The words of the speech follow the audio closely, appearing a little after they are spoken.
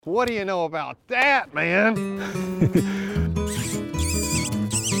What do you know about that, man?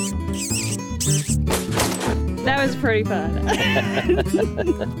 That was pretty fun.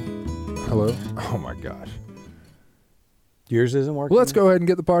 Hello? Oh my gosh. Yours isn't working? Well, let's go ahead and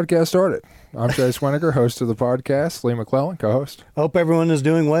get the podcast started. I'm Chase Winiger, host of the podcast. Lee McClellan, co-host. Hope everyone is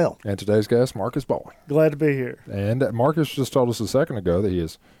doing well. And today's guest, Marcus Bowling. Glad to be here. And Marcus just told us a second ago that he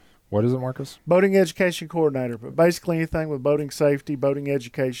is, what is it, Marcus? Boating education coordinator, but basically anything with boating safety, boating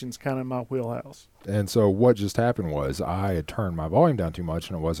education is kind of my wheelhouse. And so what just happened was I had turned my volume down too much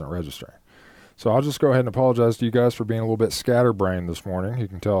and it wasn't registering. So I'll just go ahead and apologize to you guys for being a little bit scatterbrained this morning. You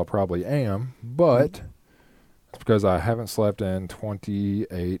can tell I probably am, but it's because I haven't slept in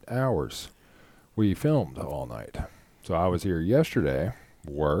 28 hours. We filmed all night. So I was here yesterday,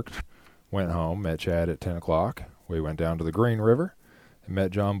 worked, went home, met Chad at 10 o'clock. We went down to the Green River and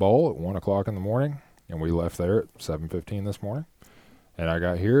met John Bowl at 1 o'clock in the morning, and we left there at 7:15 this morning. And I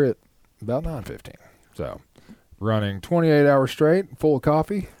got here at about 9:15. So running 28 hours straight, full of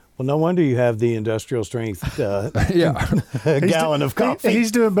coffee. Well, no wonder you have the industrial strength Yeah. gallon of coffee. He's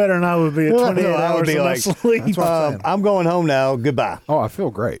doing better than I would be at 28 I would hours be of like, sleep. I'm going home now. Goodbye. Oh, I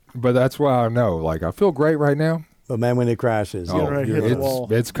feel great. But that's why I know, like, I feel great right now. But man, when it crashes, Get ready to hit the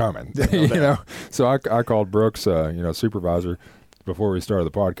wall. It's coming. You know. So I called Brooks, supervisor, before we started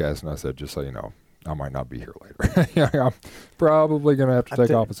the podcast, and I said, just so you know, I might not be here later. I'm probably going to have to take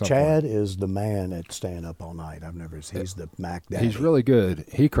off at some Chad point. is the man at staying up all night. He's the Mac daddy. He's really good.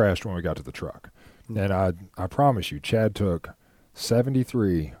 He crashed when we got to the truck. And I promise you, Chad took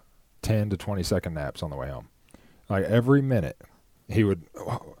 73 10 to 20 second naps on the way home. Like every minute, he would,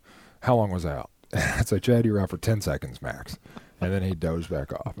 how long was out? I'd say, Chad, you were out for 10 seconds max. And then he'd doze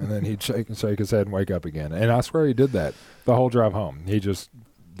back off. And then he'd shake his head and wake up again. And I swear he did that the whole drive home. He just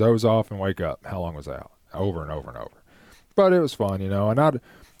doze off and wake up. How long was out? Over and over and over. But it was fun, you know. And I'd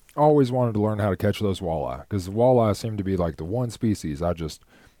always wanted to learn how to catch those walleye, because the walleye seem to be like the one species I just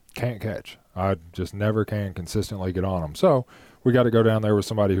can't catch. I just never can consistently get on them. So we got to go down there with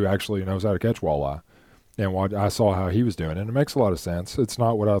somebody who actually knows how to catch walleye. And I saw how he was doing it. And it makes a lot of sense. It's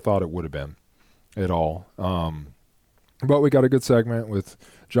not what I thought it would have been at all. But we got a good segment with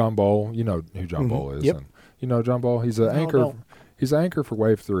John Bowl. You know who John Bowl is. Yep. And you know John Bowl? He's an anchor. No. He's an anchor for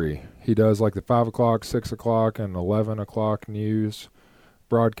Wave 3. He does like the 5 o'clock, 6 o'clock, and 11 o'clock news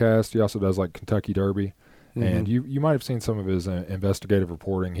broadcast. He also does like Kentucky Derby. And you might have seen some of his investigative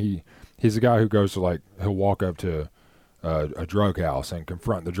reporting. He's a guy who goes to he'll walk up to a drug house and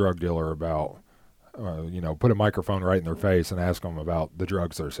confront the drug dealer about, put a microphone right in their face and ask them about the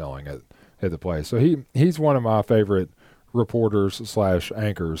drugs they're selling at the place. So he's one of my favorite reporters /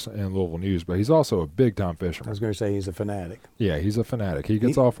 anchors in Louisville News, but he's also a big time I fisherman. was going to say he's a fanatic. Yeah, he's a fanatic. He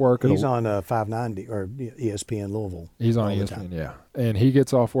gets off work. He's on 590 or ESPN Louisville. He's on all the ESPN, time. yeah. And he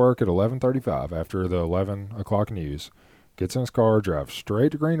gets off work at 11:35 after the 11 o'clock news, gets in his car, drives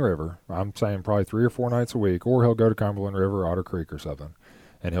straight to Green River. I'm saying probably 3 or 4 nights a week, or he'll go to Cumberland River, Otter Creek or something,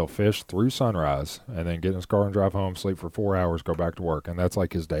 and he'll fish through sunrise and then get in his car and drive home, sleep for 4 hours, go back to work. And that's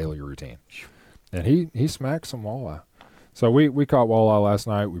like his daily routine. And he smacks some walleye. So we caught walleye last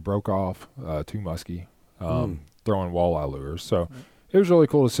night. We broke off 2 muskie throwing walleye lures. So it was really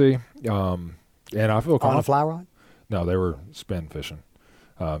cool to see. And I feel On a fly rod? No, they were spin fishing,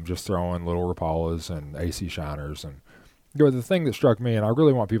 just throwing little Rapalas and AC shiners. And the thing that struck me, and I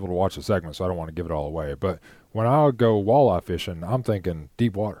really want people to watch the segment, so I don't want to give it all away, but when I go walleye fishing, I'm thinking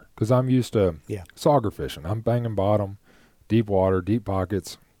deep water, because I'm used to sauger fishing. I'm banging bottom, deep water, deep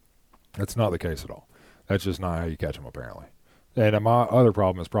pockets. That's not the case at all. That's just not how you catch them, apparently. And my other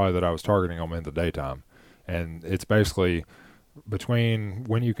problem is probably that I was targeting them in the daytime. And it's basically between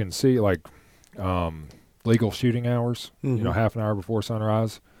when you can see, legal shooting hours, half an hour before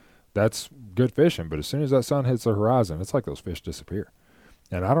sunrise, that's good fishing. But as soon as that sun hits the horizon, it's like those fish disappear.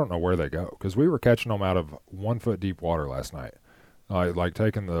 And I don't know where they go, because we were catching them out of 1 foot deep water last night. Like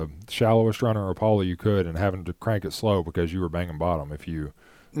taking the shallowest runner Rapala you could and having to crank it slow because you were banging bottom if you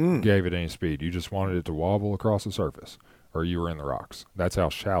gave it any speed. You just wanted it to wobble across the surface, or you were in the rocks. That's how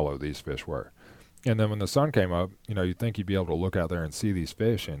shallow these fish were. And then when the sun came up, you'd think you'd be able to look out there and see these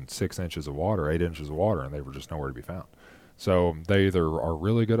fish in 6 inches of water, 8 inches of water, and they were just nowhere to be found. So they either are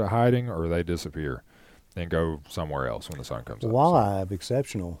really good at hiding or they disappear and go somewhere else when the sun comes up. Walleye have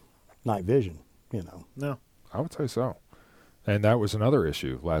exceptional night vision, No. I would say so. And that was another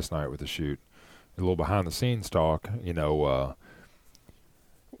issue last night with the shoot. A little behind the scenes talk,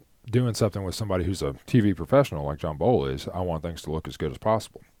 doing something with somebody who's a TV professional like John Bowl is, I want things to look as good as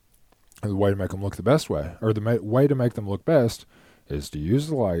possible. And the way to make them look the best way, or the way to make them look best, is to use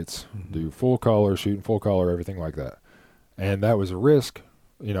the lights, do full color, shoot in full color, everything like that. And that was a risk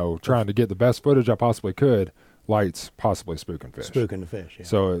trying to get the best footage I possibly could. Lights, possibly spooking fish. Spooking the fish, yeah.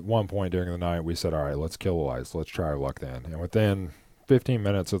 So at one point during the night, we said, all right, let's kill the lights. Let's try our luck then. And within 15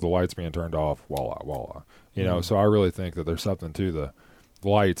 minutes of the lights being turned off, voila. So I really think that there's something to the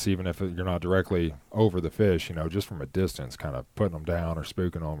lights, even if you're not directly over the fish, just from a distance, kind of putting them down or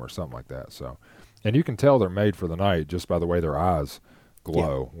spooking them or something like that. So, and you can tell they're made for the night just by the way their eyes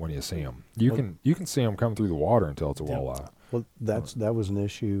glow when you see them. You can see them come through the water until it's a walleye. Well, that was an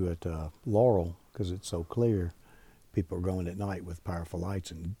issue at Laurel because it's so clear. People are going at night with powerful lights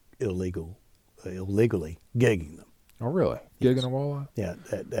and illegally gigging them. Oh, really? Yes. Gigging a walleye? Yeah,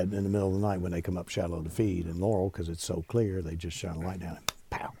 in the middle of the night when they come up shallow to feed. And Laurel, because it's so clear, they just shine a light down and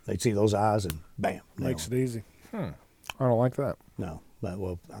pow. They see those eyes and bam. Makes it easy. I don't like that. No, but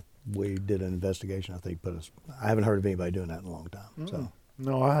we did an investigation. I think I haven't heard of anybody doing that in a long time. Mm-mm. So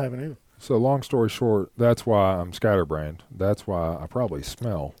No, I haven't either. So long story short, that's why I'm scatterbrained. That's why I probably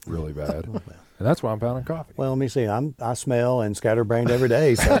smell really bad. And that's why I'm pounding coffee. Well, let me see. I smell and scatterbrained every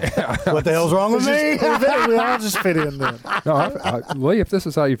day. So what the hell's wrong with me? We all just fit in then. No, Lee, if this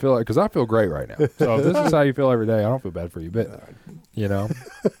is how you feel, because I feel great right now. So if this is how you feel every day, I don't feel bad for you a bit.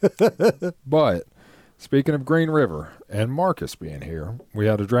 But speaking of Green River and Marcus being here, we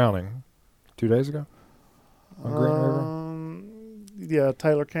had a drowning 2 days ago on Green River. Yeah,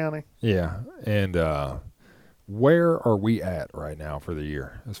 Taylor County. Yeah, and where are we at right now for the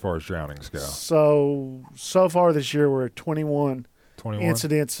year as far as drownings go? So far this year we're at 21 21?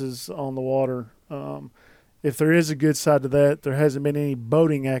 incidences on the water. If there is a good side to that, there hasn't been any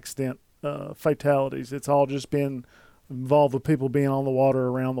boating accident fatalities. It's all just been involved with people being on the water,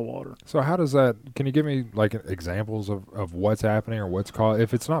 around the water. So how does that, can you give me like examples of what's happening or what's caused,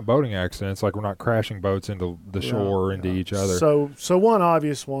 if it's not boating accidents, like we're not crashing boats into the shore or into each other? So one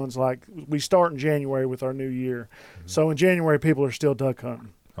obvious one's like we start in January with our new year. Mm-hmm. So in January, people are still duck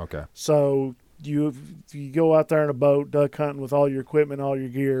hunting. Okay. So you go out there in a boat, duck hunting with all your equipment, all your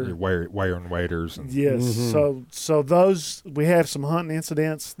gear. You're wearing waders. And Yes. Mm-hmm. So those, we have some hunting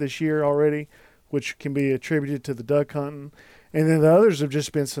incidents this year already, which can be attributed to the duck hunting. And then the others have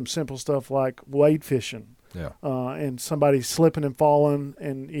just been some simple stuff like wade fishing. Yeah. And somebody slipping and falling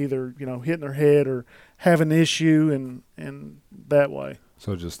and either, hitting their head or having an issue and that way.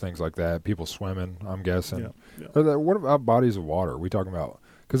 So just things like that. People swimming, I'm guessing. Yeah. What about bodies of water? Are we talking about,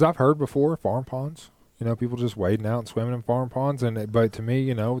 because I've heard before farm ponds, people just wading out and swimming in farm ponds. But to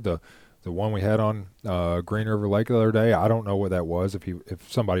me, the one we had on Green River Lake the other day, I don't know what that was,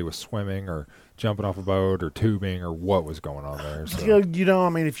 if somebody was swimming or jumping off a boat or tubing or what was going on there. So.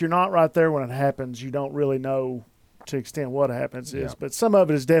 If you're not right there when it happens, you don't really know to extent what happens is. Yeah. But some of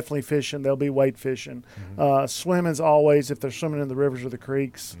it is definitely fishing. They'll be wade fishing. Mm-hmm. Swimming's always, if they're swimming in the rivers or the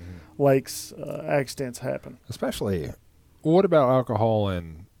creeks, lakes, accidents happen. Especially, what about alcohol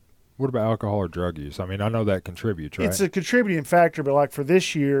or drug use? I mean, I know that contributes, right? It's a contributing factor, but like for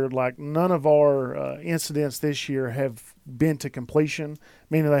this year, like none of our incidents this year have been to completion,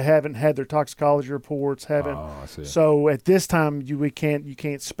 meaning they haven't had their toxicology reports, haven't. Oh, I see. So at this time, you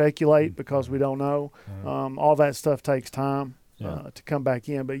can't speculate because we don't know. All that stuff takes time to come back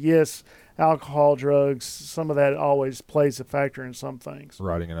in. But yes, alcohol, drugs, some of that always plays a factor in some things.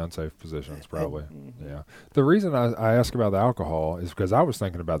 Riding in unsafe positions, probably. Yeah. The reason I ask about the alcohol is because I was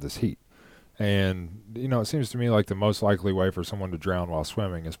thinking about this heat. And, it seems to me like the most likely way for someone to drown while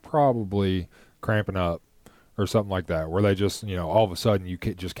swimming is probably cramping up or something like that, where they just, all of a sudden you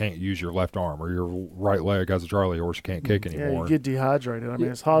just can't use your left arm or your right leg as a Charlie horse. You can't kick anymore. Yeah, you get dehydrated. I mean,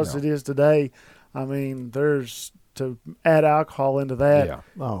 as hot as it is today, there's to add alcohol into that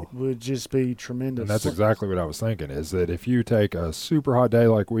would just be tremendous. And that's exactly what I was thinking, is that if you take a super hot day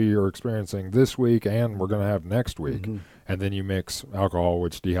like we are experiencing this week and we're going to have next week, and then you mix alcohol,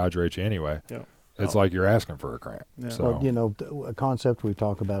 which dehydrates you anyway, it's like you're asking for a cramp. Yeah. So, Well, a concept we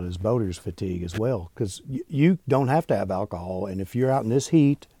talk about is boater's fatigue as well, because you don't have to have alcohol. And if you're out in this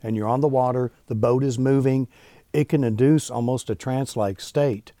heat and you're on the water, the boat is moving, it can induce almost a trance-like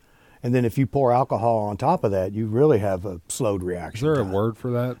state. And then if you pour alcohol on top of that, you really have a slowed reaction. is there a word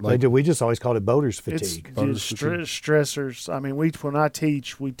for that? They do. We just always called it boater's fatigue. It's stressors. I mean, when I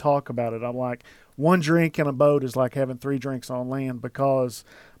teach, we talk about it. I'm like, one drink in a boat is like having 3 drinks on land, because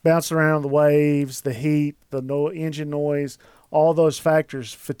bouncing around the waves, the heat, the engine noise, all those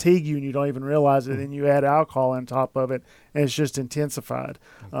factors fatigue you and you don't even realize it. And you add alcohol on top of it and it's just intensified.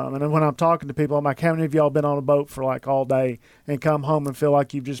 And then when I'm talking to people, I'm like, how many of y'all been on a boat for like all day and come home and feel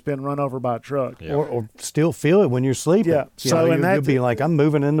like you've just been run over by a truck? Yeah. Or still feel it when you're sleeping. Yeah. You'll be like, I'm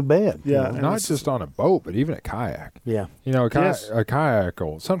moving into bed. Yeah. You know? Not just on a boat, but even a kayak. Yeah. A kayak,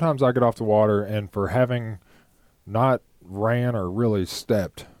 sometimes I get off the water and for having not ran or really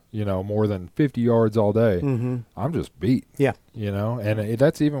stepped, more than 50 yards all day, I'm just beat. Yeah. And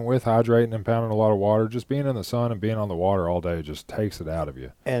that's even with hydrating and pounding a lot of water. Just being in the sun and being on the water all day just takes it out of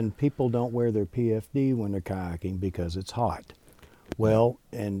you. And people don't wear their PFD when they're kayaking because it's hot. Well,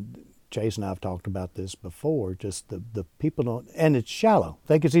 and Chase and I have talked about this before, just the people don't, and it's shallow.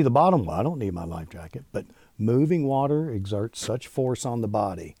 They can see the bottom. Well, I don't need my life jacket. But moving water exerts such force on the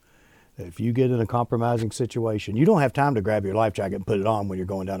body that if you get in a compromising situation, you don't have time to grab your life jacket and put it on when you're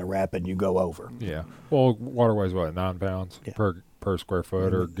going down a rapid and you go over. Yeah. Well, water weighs, 9 pounds Yeah. per square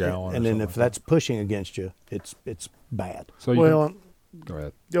foot or gallon? And or then if something that's pushing against you, it's bad. so Well, go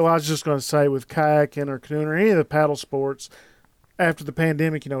ahead. I was just going to say with kayaking or canoeing or any of the paddle sports, after the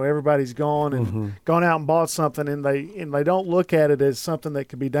pandemic, everybody's gone and gone out and bought something, and they don't look at it as something that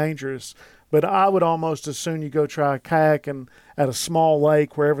could be dangerous. But I would almost as soon you go try kayaking at a small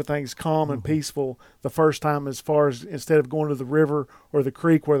lake where everything's calm and peaceful the first time, as far as instead of going to the river or the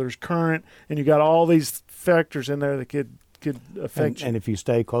creek where there's current and you got all these factors in there that could affect you. And if you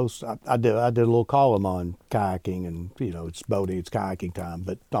stay close, I did a little column on kayaking, and it's boating, it's kayaking time,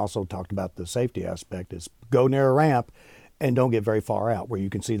 but also talked about the safety aspect is go near a ramp and don't get very far out where you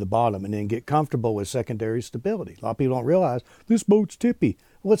can see the bottom, and then get comfortable with secondary stability. A lot of people don't realize this boat's tippy.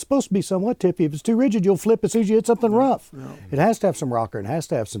 Well, it's supposed to be somewhat tippy. If it's too rigid, you'll flip as soon as you hit something rough. No. It has to have some rocker and has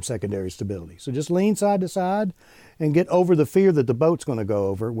to have some secondary stability. So just lean side to side and get over the fear that the boat's going to go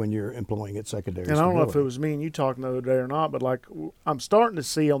over when you're employing its secondary And I stability. don't know if it was me and you talking the other day or not, but like I'm starting to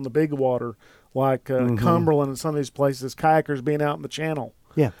see on the big water, like Cumberland and some of these places, kayakers being out in the channel.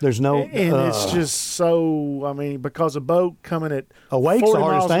 Yeah, there's no... And it's just so, because a boat coming at A wake's the 40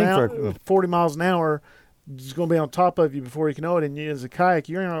 hardest miles thing an hour, 40 miles an hour is going to be on top of you before you can know it. And you, as a kayak,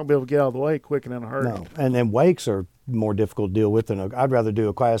 you're not going to be able to get out of the way quick and in a hurry. No, and then wakes are more difficult to deal with than I'd rather do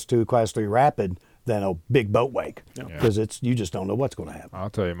a class 2, class 3 rapid than a big boat wake, because you just don't know what's going to happen. I'll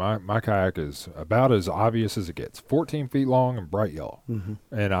tell you, my kayak is about as obvious as it gets. 14 feet long and bright yellow.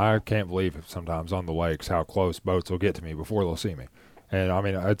 And I can't believe sometimes on the lakes how close boats will get to me before they'll see me. And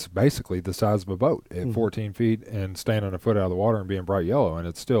it's basically the size of a boat at 14 feet and standing a foot out of the water and being bright yellow, and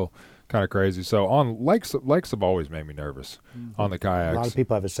it's still kind of crazy. So on lakes have always made me nervous on the kayaks. A lot of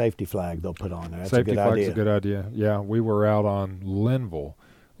people have a safety flag they'll put on there. That's Safety a good flag's idea. a good idea. Yeah, we were out on Linville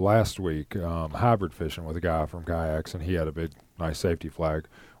last week, hybrid fishing with a guy from kayaks, and he had a big, nice safety flag,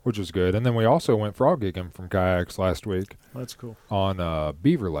 which was good. And then we also went frog gigging from kayaks last week That's cool. on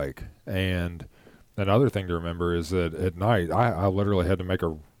Beaver Lake. And another thing to remember is that at night, I literally had to make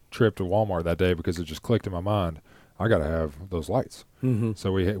a trip to Walmart that day because it just clicked in my mind. I got to have those lights.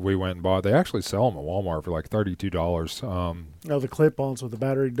 So we went and bought. They actually sell them at Walmart for like $32. The clip-ons with the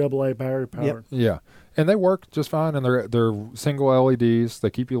battery, AA battery powered. Yeah, and they work just fine. And they're single LEDs. They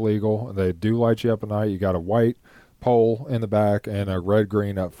keep you legal. They do light you up at night. You got a white pole in the back and a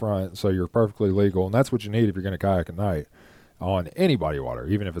red-green up front, so you're perfectly legal. And that's what you need if you're going to kayak at night on any body of water,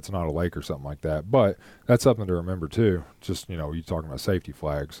 even if it's not a lake or something like that. But that's something to remember too. Just, you're talking about safety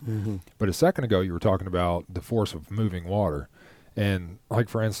flags. But a second ago, you were talking about the force of moving water. And like,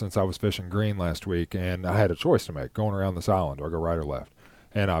 for instance, I was fishing green last week, and I had a choice to make going around this island. Do I go right or left?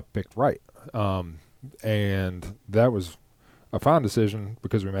 And I picked right. And that was a fine decision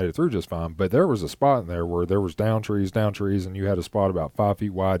because we made it through just fine. But there was a spot in there where there was down trees, and you had a spot about 5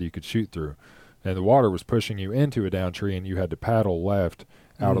 feet wide you could shoot through. And the water was pushing you into a down tree, and you had to paddle left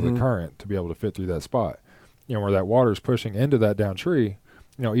out of the current to be able to fit through that spot. Where that water is pushing into that down tree,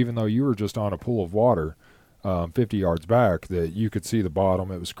 even though you were just on a pool of water 50 yards back, that you could see the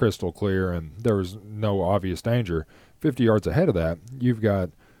bottom. It was crystal clear, and there was no obvious danger. 50 yards ahead of that, you've got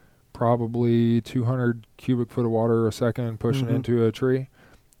probably 200 cubic foot of water a second pushing into a tree,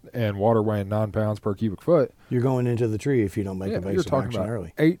 and water weighing 9 pounds per cubic foot. You're going into the tree if you don't make You're evasive talking action about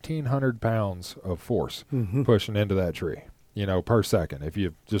early. 1,800 pounds of force pushing into that tree, per second. If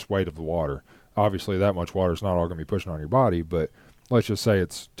you just weight of the water, obviously that much water is not all going to be pushing on your body, but let's just say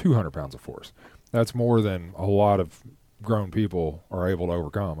it's 200 pounds of force. That's more than a lot of grown people are able to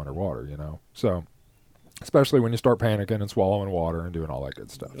overcome underwater, So, especially when you start panicking and swallowing water and doing all that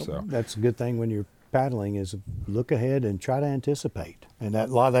good stuff. So That's a good thing when you're paddling, is look ahead and try to anticipate. And a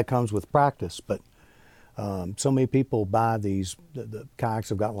lot of that comes with practice. But so many people buy these. The kayaks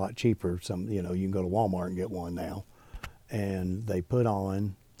have gotten a lot cheaper. You can go to Walmart and get one now, and they put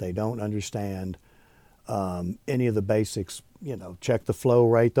on. They don't understand any of the basics. Check the flow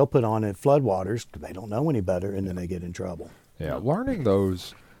rate. They'll put on at floodwaters because they don't know any better, and then they get in trouble. yeah, learning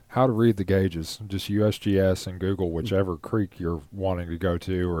how to read the gauges, just USGS and Google whichever creek you're wanting to go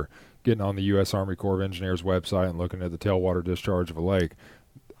to, or getting on the U.S. Army Corps of Engineers website and looking at the tailwater discharge of a lake.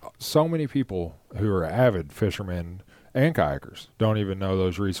 So many people who are avid fishermen and kayakers don't even know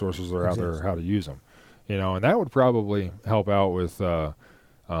those resources are out there or how to use them. And that would probably help out with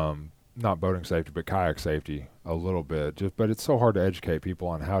not boating safety, but kayak safety a little bit. But it's so hard to educate people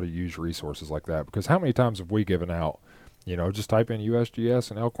on how to use resources like that, because how many times have we given out, just type in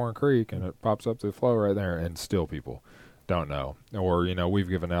USGS and Elkhorn Creek and it pops up the flow right there, and still people don't know. Or, we've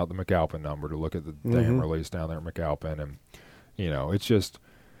given out the McAlpin number to look at the dam release down there at McAlpin, and,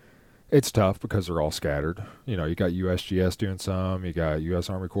 it's tough because they're all scattered. You got USGS doing some, you got U.S.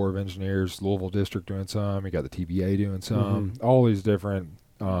 Army Corps of Engineers, Louisville District doing some, you got the TVA doing some. All these different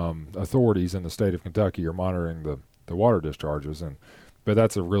authorities in the state of Kentucky are monitoring the water discharges, but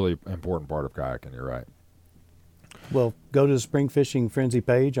that's a really important part of kayaking. You're right. Well, go to the Spring Fishing Frenzy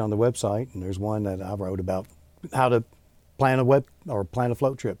page on the website, and there's one that I wrote about how to plan a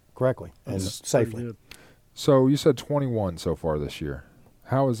float trip correctly and safely. So you said 21 so far this year.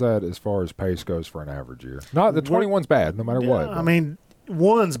 How is that as far as pace goes for an average year? Not the 21's bad, no matter what. I mean,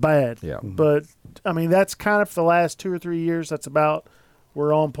 one's bad. Yeah. But I mean, that's kind of for the last 2 or 3 years. That's about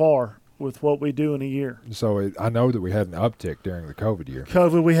we're on par with what we do in a year. So I know that we had an uptick during the COVID year.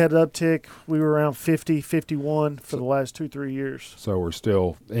 COVID, we had an uptick. We were around 50, 51 for the last 2, 3 years. So we're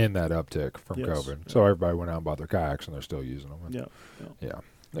still in that uptick from Yes. COVID. So everybody went out and bought their kayaks, and they're still using them. Yeah.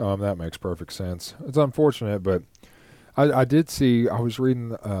 That makes perfect sense. It's unfortunate, but I did see, I was reading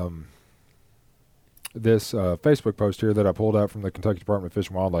this Facebook post here that I pulled out from the Kentucky Department of Fish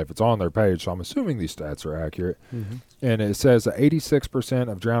and Wildlife. It's on their page, so I'm assuming these stats are accurate. And it says that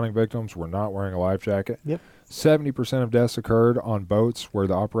 86% of drowning victims were not wearing a life jacket. Yep. 70% of deaths occurred on boats where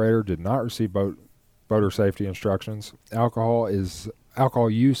the operator did not receive boater safety instructions. Alcohol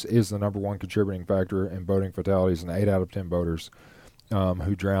use is the number one contributing factor in boating fatalities, and 8 out of 10 boaters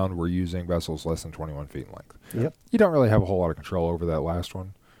who drowned were using vessels less than 21 feet in length. Yep. You don't really have a whole lot of control over that last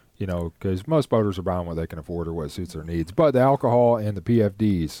one, because most boaters are buying what they can afford or what suits their needs. But the alcohol and the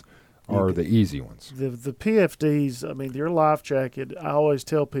PFDs are the easy ones. The PFDs, I mean, your life jacket, I always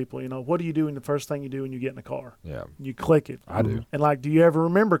tell people, what do you do in the first thing you do when you get in the car? Yeah. You click it. I do. And do you ever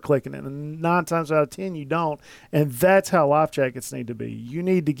remember clicking it? And 9 times out of 10, you don't. And that's how life jackets need to be. You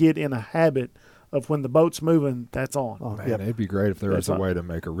need to get in a habit of when the boat's moving, that's on. Oh, Man, yep. it'd be great if there was That's a way to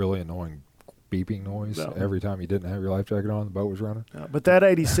make a really annoying beeping noise No. every time you didn't have your life jacket on, the boat was running. But that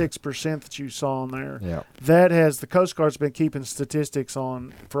 86% that you saw on there, Yeah. that has the Coast Guard's been keeping statistics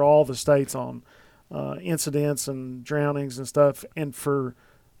on for all the states on incidents and drownings and stuff. And for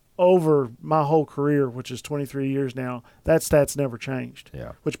over my whole career, which is 23 years now, that stat's never changed.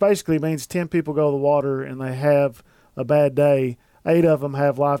 Yeah. Which basically means 10 people go to the water and they have a bad day. 8 of them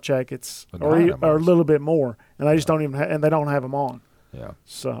have life jackets or a little bit more, and they just don't even and they don't have them on. Yeah.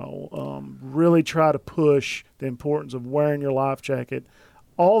 So really try to push the importance of wearing your life jacket.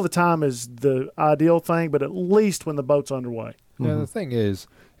 All the time is the ideal thing, but at least when the boat's underway. Yeah, the thing is,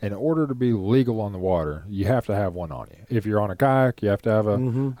 in order to be legal on the water, you have to have one on you. If you're on a kayak, you have to have a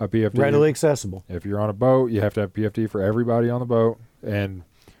PFD. Readily accessible. If you're on a boat, you have to have PFD for everybody on the boat. And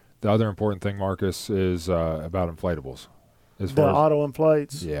the other important thing, Marcus, is about inflatables. The auto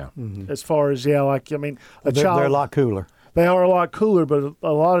inflates. Yeah. As far as, they're a lot cooler. They are a lot cooler, but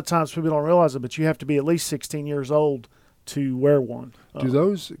a lot of times people don't realize it, but you have to be at least 16 years old to wear one. Do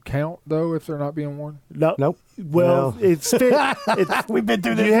those count, though, if they're not being worn? No. Nope. Well, No. it's We've been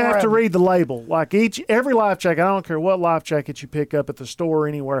through this. you have to forever. read the label. Like every life jacket, I don't care what life jacket you pick up at the store or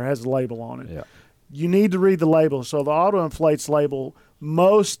anywhere, has a label on it. Yeah. You need to read the label. So the auto inflates label,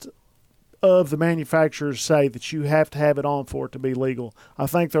 most of the manufacturers say that you have to have it on for it to be legal. I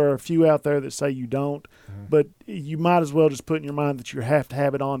think there are a few out there that say you don't, but you might as well just put in your mind that you have to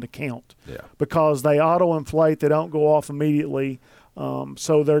have it on to count. Yeah. Because they auto inflate, they don't go off immediately.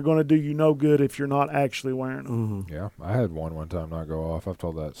 So they're going to do you no good if you're not actually wearing them. Yeah, I had one time not go off. I've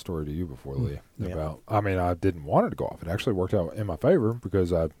told that story to you before, Lee. Yeah. I didn't want it to go off. It actually worked out in my favor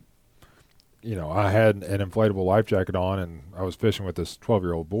because I had an inflatable life jacket on, and I was fishing with this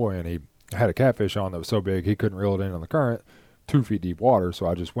 12-year-old boy, and he had a catfish on that was so big he couldn't reel it in on the current, 2 feet deep water. So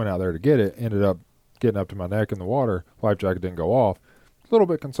I just went out there to get it. Ended up getting up to my neck in the water. Life jacket didn't go off. A little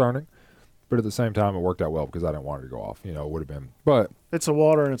bit concerning, but at the same time, it worked out well because I didn't want it to go off. It would have been, but. It's a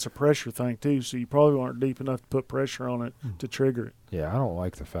water and it's a pressure thing too, so you probably aren't deep enough to put pressure on it to trigger it. Yeah, I don't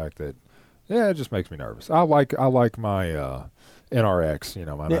like the fact that. Yeah, it just makes me nervous. I like my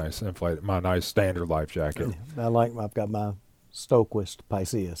NRX, my nice standard life jacket. I've got my Stoquist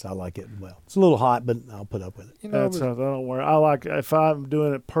Pisceus. I like it well. It's a little hot, but I'll put up with it. That's how I don't wear. If I'm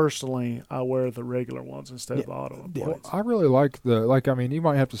doing it personally, I wear the regular ones instead of the auto inflates. I really like you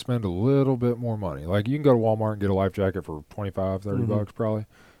might have to spend a little bit more money. Like you can go to Walmart and get a life jacket for $25, $30 probably.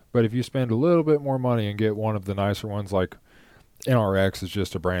 But if you spend a little bit more money and get one of the nicer ones, like NRX is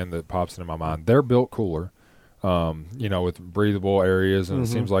just a brand that pops into my mind. They're built cooler, with breathable areas, and it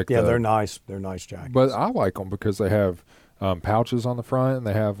seems like they're nice. They're nice jackets. But I like them because they have pouches on the front, and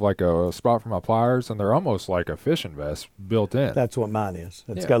they have like a spot for my pliers, and they're almost like a fishing vest built in. That's what mine is.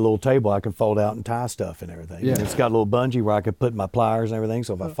 It's got a little table I can fold out and tie stuff and everything. Yeah. And it's got a little bungee where I can put my pliers and everything,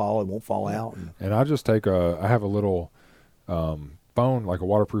 so if I fall, it won't fall out. And I just I have a little phone, like a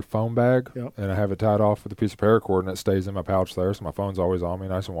waterproof phone bag, and I have it tied off with a piece of paracord, and it stays in my pouch there, so my phone's always on me,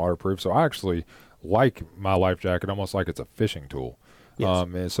 nice and waterproof. So I actually like my life jacket almost like it's a fishing tool. Yes.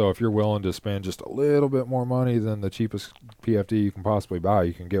 And so if you're willing to spend just a little bit more money than the cheapest PFD you can possibly buy,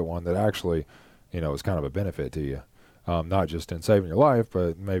 you can get one that actually, is kind of a benefit to you. Not just in saving your life,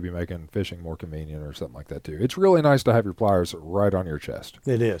 but maybe making fishing more convenient or something like that too. It's really nice to have your pliers right on your chest.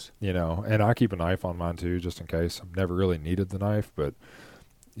 It is. And I keep a knife on mine too, just in case. I've never really needed the knife, but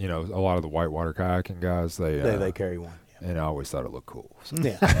a lot of the whitewater kayaking guys, they carry one. And I always thought it looked cool. So.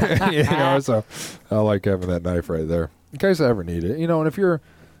 Yeah. So I like having that knife right there in case I ever need it. And if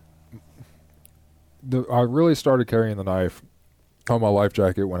I really started carrying the knife on my life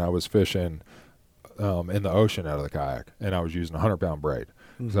jacket when I was fishing in the ocean out of the kayak, and I was using a 100-pound braid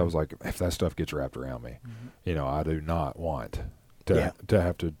because I was like, if that stuff gets wrapped around me, I do not want to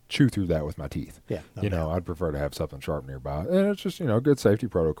have to chew through that with my teeth. Yeah, I'd prefer to have something sharp nearby, and it's just a good safety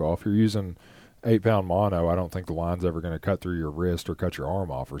protocol. If you're using 8-pound mono, I don't think the line's ever going to cut through your wrist or cut your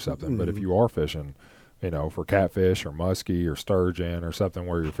arm off or something. But if you are fishing, for catfish or muskie or sturgeon or something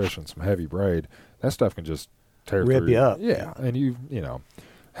where you're fishing some heavy braid, that stuff can just rip you up. Yeah, and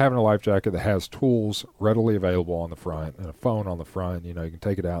having a life jacket that has tools readily available on the front and a phone on the front, you can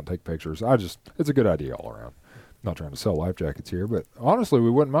take it out and take pictures. It's a good idea all around. Not trying to sell life jackets here, but honestly,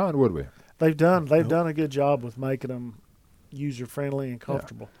 we wouldn't mind, would we? They've done a good job with making them user friendly and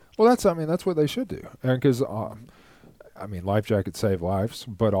comfortable. Yeah. Well, that's what they should do, and because life jackets save lives,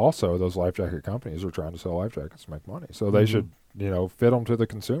 but also those life jacket companies are trying to sell life jackets to make money, so they should fit them to the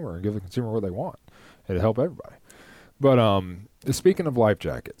consumer and give the consumer what they want. It'll help everybody. But speaking of life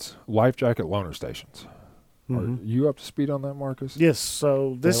jackets, life jacket loaner stations. Are you up to speed on that, Marcus? Yes.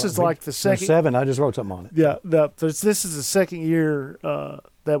 So this is like the second. 7. I just wrote something on it. Yeah. This is the second year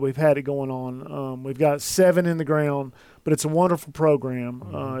that we've had it going on. We've got 7 in the ground, but it's a wonderful program.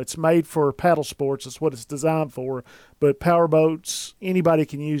 It's made for paddle sports. It's what it's designed for. But power boats, anybody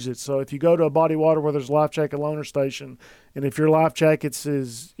can use it. So if you go to a body of water where there's a life jacket loaner station, and if your life jacket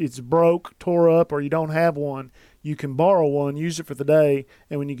it's broke, tore up, or you don't have one, you can borrow one, use it for the day,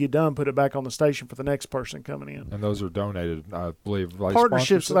 and when you get done, put it back on the station for the next person coming in. And those are donated, I believe. Like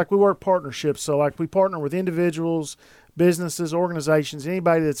partnerships, like we work partnerships. So like we partner with individuals, businesses, organizations,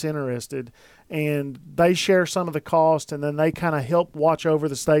 anybody that's interested, and they share some of the cost, and then they kind of help watch over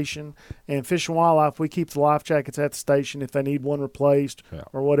the station. And Fish and Wildlife, we keep the life jackets at the station if they need one replaced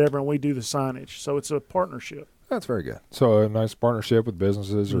or whatever, and we do the signage. So it's a partnership. That's very good. So a nice partnership with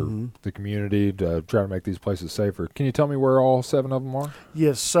businesses or the community to try to make these places safer. Can you tell me where all 7 of them are?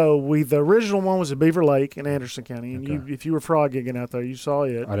 Yes. So the original one was at Beaver Lake in Anderson County, and if you were frog gigging out there, you saw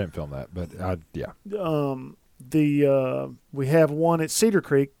it. I didn't film that, but yeah. We have one at Cedar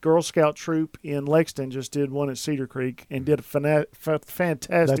Creek. Girl Scout Troop in Lexington just did one at Cedar Creek and did a fantastic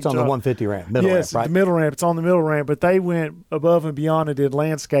That's on job. the 150 ramp, middle ramp, right? The middle ramp. It's on the middle ramp, but they went above and beyond and did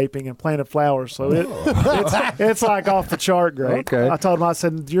landscaping and planted flowers. So it's like off the chart great. Okay. I told them, I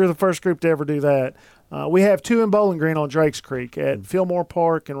said, you're the first group to ever do that. We have 2 in Bowling Green on Drakes Creek at Fillmore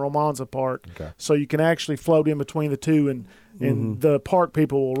Park and Romanza Park. Okay. So you can actually float in between the 2, and the park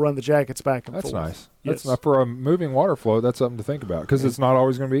people will run the jackets back and That's forth. nice. Yes. That's for a moving water float. That's something to think about because it's not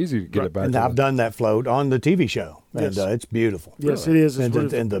always going to be easy to get it back. And I've done that float on the TV show, and it's beautiful. Yes, it is. And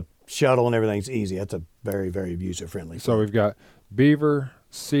the shuttle and everything's easy. That's a very, very user-friendly. So we've got Beaver,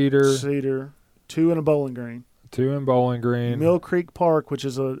 Cedar, 2 in a Bowling Green. 2 in Bowling Green. Mill Creek Park, which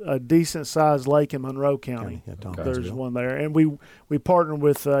is a decent-sized lake in Monroe County. There's one there. And we partnered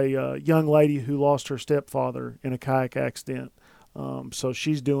with a young lady who lost her stepfather in a kayak accident. So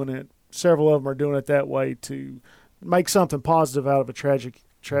she's doing it. Several of them are doing it that way to make something positive out of a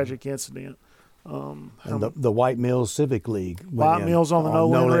tragic incident. And the White Mills Civic League. White Mills on the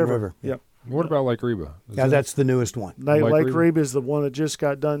Nolan River. Yeah. What about Lake Reba? That's the newest one. Lake Reba is the one that just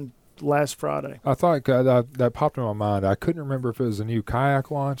got done last Friday. I thought that popped in my mind. I couldn't remember if it was a new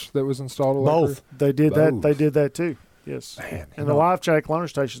kayak launch that was installed. At Lake Both. Reba. They did that. They did that too. Yes. Man, and the life jacket loaner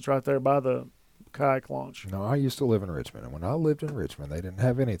station's right there by the kayak launch. No, I used to live in Richmond, and when I lived in Richmond, they didn't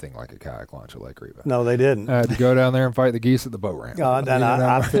have anything like a kayak launch at Lake Reba. No, they didn't. I had to go down there and fight the geese at the boat ramp. And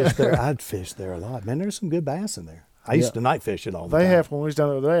I fished there. I'd fished there a lot. Man, there's some good bass in there. I used to night fish it all the They time. have, when we was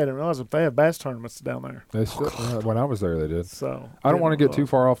down there, I didn't realize if they have bass tournaments down there. They still, when I was there, they did. So I don't want to get too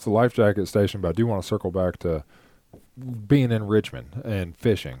far off the life jacket station, but I do want to circle back to being in Richmond and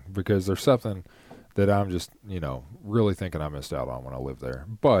fishing, because there's something that I'm just, really thinking I missed out on when I lived there.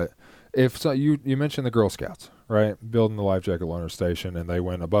 But if so, you mentioned the Girl Scouts, right? Building the life jacket loaner station, and they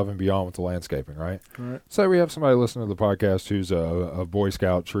went above and beyond with the landscaping, right? Right. So we have somebody listening to the podcast who's a Boy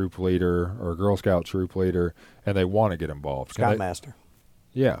Scout troop leader or a Girl Scout troop leader, and they want to get involved. Can they- Scoutmaster.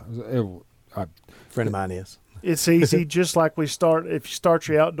 Yeah. Friend of mine is. It's easy, just like if you start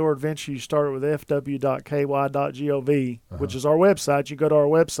your outdoor adventure, you start it with fw.ky.gov, which is our website. You go to our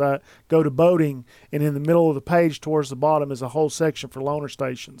website, go to boating, and in the middle of the page towards the bottom is a whole section for loaner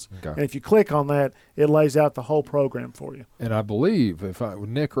stations. Okay. And if you click on that, it lays out the whole program for you. And I believe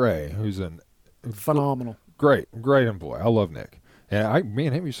Nick Ray, who's Phenomenal. great employee. I love Nick. And me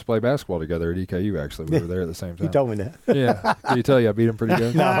and him used to play basketball together at EKU, actually. We were there at the same time. He told me that. Yeah. Did he tell you I beat him pretty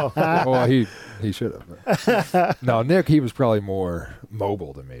good? No. Well, he should have. No, Nick, he was probably more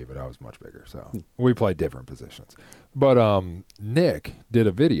mobile than me, but I was much bigger. So we played different positions. But Nick did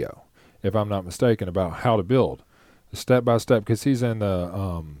a video, if I'm not mistaken, about how to build step-by-step, because he's in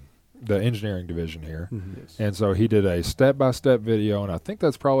the engineering division here. Yes. And so he did a step-by-step video, and I think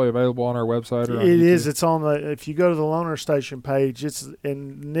that's probably available on our website. Or on It YouTube. is. It's on if you go to the loaner station page,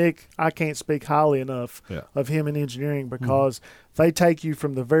 and Nick, I can't speak highly enough of him in engineering, because they take you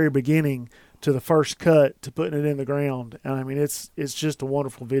from the very beginning to the first cut to putting it in the ground. And I mean, it's just a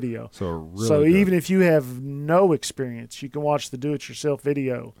wonderful video. So really So good. even if you have no experience, you can watch the do-it-yourself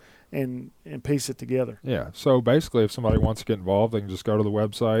video and piece it together. Yeah. So basically, if somebody wants to get involved, they can just go to the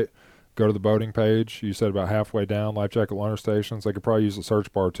website, go to the boating page. You said about halfway down, life jacket loaner stations. They could probably use the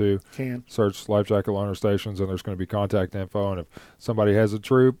search bar too. Can. Search life jacket loaner stations, and there's going to be contact info. And if somebody has a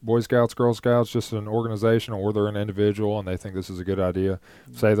troop, Boy Scouts, Girl Scouts, just an organization, or they're an individual and they think this is a good idea,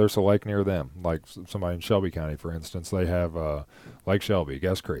 say there's a lake near them, like somebody in Shelby County, for instance. They have Lake Shelby,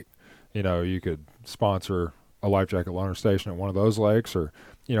 Guest Creek. You could sponsor a life jacket loaner station at one of those lakes, or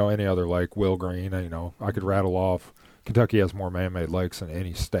any other lake. Will Green. I could rattle off. Kentucky has more man-made lakes than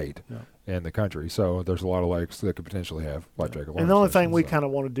any state in the country, so there's a lot of lakes that could potentially have life jacket. And the only thing we kind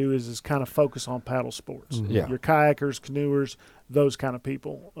of want to do is kind of focus on paddle sports. Yeah. Your kayakers, canoers, those kind of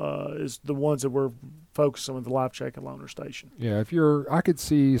people is the ones that we're focusing with the life jacket loaner station. Yeah, I could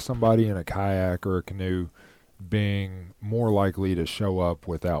see somebody in a kayak or a canoe being more likely to show up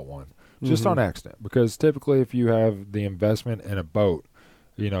without one, just on accident, because typically if you have the investment in a boat,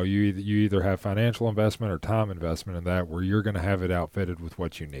 you either have financial investment or time investment in that, where you're going to have it outfitted with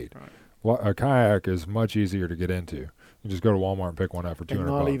what you need. Right. Well, a kayak is much easier to get into. You just go to Walmart and pick one up for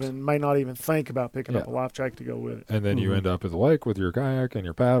 $200. And may not even think about picking up a life jacket to go with it. And then you end up at the lake with your kayak and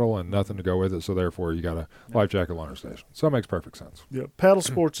your paddle and nothing to go with it, so therefore you got a life jacket loaner station. So it makes perfect sense. Yeah, paddle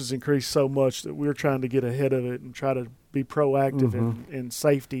sports has increased so much that we're trying to get ahead of it and try to be proactive in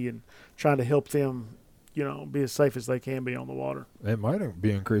safety and trying to help them, be as safe as they can be on the water. It might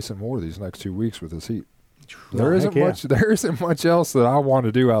be increasing more these next 2 weeks with this heat. Oh, There heck yeah. isn't much else that I want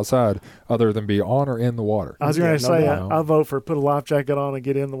to do outside other than be on or in the water. I was going to no say, doubt. I vote for put a life jacket on and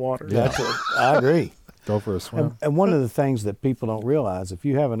get in the water. That's it. I agree. Go for a swim. And one of the things that people don't realize, if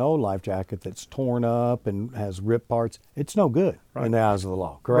you have an old life jacket that's torn up and has ripped parts, it's no good in the eyes of the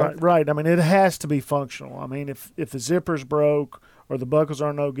law, correct? Right. I mean, it has to be functional. I mean, if the zipper's broke or the buckles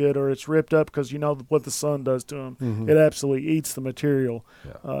are no good or it's ripped up because what the sun does to them, it absolutely eats the material.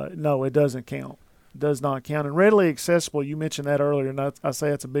 Yeah. No, it doesn't count. It does not count. And readily accessible, you mentioned that earlier, and I say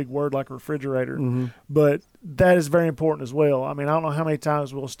that's a big word like a refrigerator, but that is very important as well. I mean, I don't know how many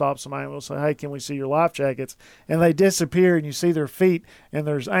times we'll stop somebody and we'll say, hey, can we see your life jackets? And they disappear and you see their feet and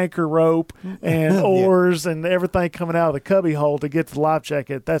there's anchor rope and oars and everything coming out of the cubby hole to get to the life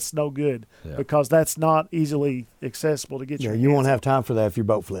jacket. That's no good because that's not easily accessible to get Yeah, your you hands won't on. have time for that if your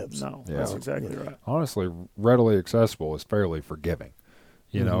boat flips. No, Yeah. that's exactly right. Honestly, readily accessible is fairly forgiving.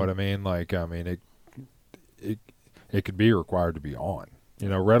 You know what I mean? It could be required to be on.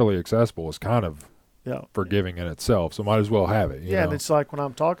 Readily accessible is kind of Yeah. forgiving in itself, so might as well have it. You Yeah, know? and it's like when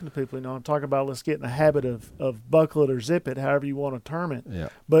I'm talking to people, I'm talking about let's get in the habit of buckle it or zip it, however you want to term it. Yeah.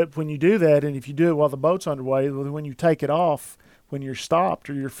 But when you do that, and if you do it while the boat's underway, when you take it off, when you're stopped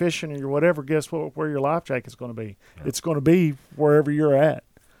or you're fishing or you're whatever, guess what? Where your life jacket's going to be? Yeah. It's going to be wherever you're at.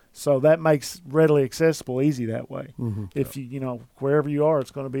 So that makes readily accessible easy that way. If you wherever you are,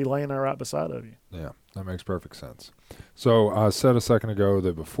 it's going to be laying there right beside of you. Yeah, that makes perfect sense. So I said a second ago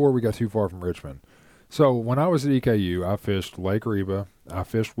that before we got too far from Richmond, so when I was at EKU, I fished Lake Reba, I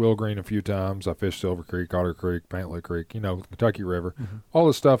fished Will Green a few times, I fished Silver Creek, Otter Creek, Pantlet Creek, Kentucky River, all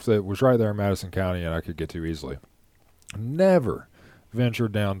the stuff that was right there in Madison County and I could get to easily. never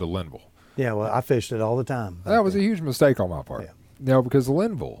ventured down to Linville. Yeah, well, I fished it all the time. That was a huge mistake on my part. Yeah. No, because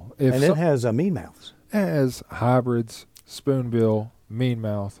Linville, if And it has mean mouths. has hybrids, spoonbill,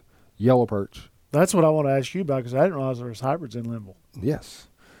 meanmouth, yellow perch. That's what I want to ask you about because I didn't realize there was hybrids in Linville. Yes.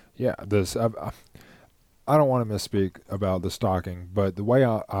 Yeah. I don't want to misspeak about the stocking, but the way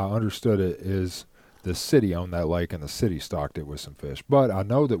I understood it is the city owned that lake and the city stocked it with some fish. But I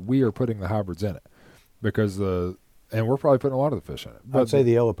know that we are putting the hybrids in it because and we're probably putting a lot of the fish in it. But I'd say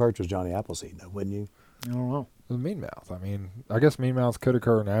the yellow perch was Johnny Appleseed, though, wouldn't you? I don't know. the meanmouth. I mean, I guess meanmouths could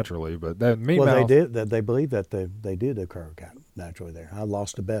occur naturally, but that meanmouth. Well, they did. They believe that they did occur naturally there. I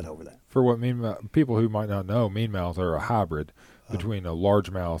lost a bet over that. For what meanmouth, people who might not know, meanmouth are a hybrid between a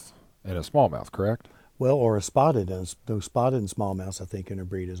largemouth and a smallmouth, correct? Well, or a spotted, and those spotted and smallmouths, I think,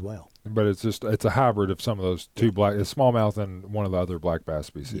 interbreed as well. But it's a hybrid of some of those two black, it's smallmouth and one of the other black bass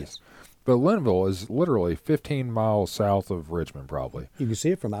species. Yes. But Linville is literally 15 miles south of Richmond, probably. You can see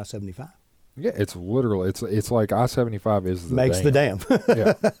it from I-75. Yeah, it's literally it's like I-75 is the Makes the dam.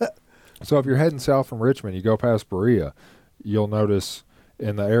 Yeah. So if you're heading south from Richmond, you go past Berea, you'll notice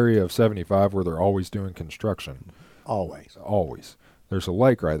in the area of 75 where they're always doing construction. Always. There's a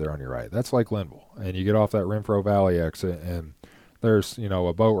lake right there on your right. That's Lake Linville. And you get off that Renfro Valley exit, and there's,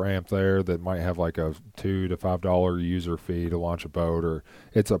 a boat ramp there that might have like a $2 to $5 user fee to launch a boat, or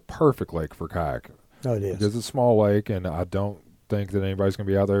it's a perfect lake for kayak. Oh, it is. Because it's a small lake, and I don't think that anybody's going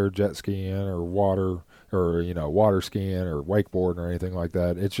to be out there jet skiing or water skiing or wakeboarding or anything like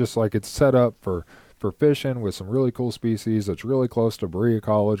that. It's just like it's set up for fishing with some really cool species that's really close to Berea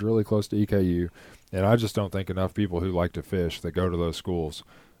College, really close to EKU. And I just don't think enough people who like to fish that go to those schools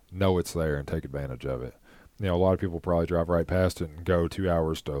know it's there and take advantage of it. A lot of people probably drive right past it and go 2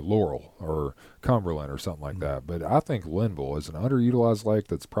 hours to Laurel or Cumberland or something like that. But I think Linville is an underutilized lake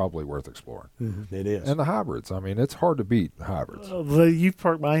that's probably worth exploring. Mm-hmm. It is. And the hybrids, I mean, it's hard to beat hybrids. You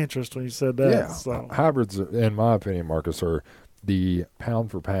perked my interest when you said that. Yeah, So. hybrids, in my opinion, Marcus, are the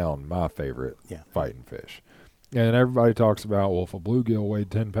pound for pound my favorite fighting fish. And everybody talks about, well, if a bluegill weighed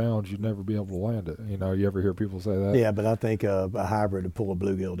 10 pounds, you'd never be able to land it. You ever hear people say that? Yeah, but I think a hybrid would pull a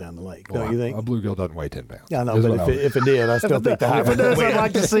bluegill down the lake. Don't you think? A bluegill doesn't weigh 10 pounds. Yeah, I know, but if it did, I still think the hybrid If it does, would I'd win.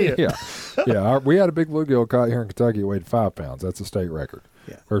 like to see it. Yeah. We had a big bluegill caught here in Kentucky. It weighed 5 pounds. That's a state record.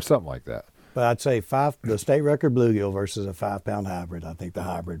 Yeah. Or something like that. But I'd say the state record bluegill versus a 5-pound hybrid. I think the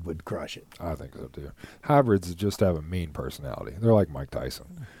hybrid would crush it. I think so, too. Hybrids just have a mean personality. They're like Mike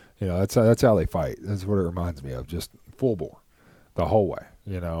Tyson. That's how they fight. That's what it reminds me of, just full bore the whole way,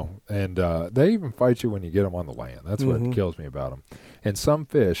 And they even fight you when you get them on the land. That's what kills me about them. And some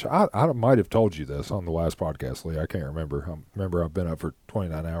fish, I might have told you this on the last podcast, Lee. I can't remember. I've been up for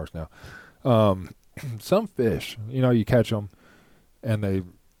 29 hours now. Some fish, you catch them and they,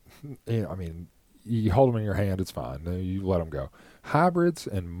 you hold them in your hand, it's fine. You let them go. Hybrids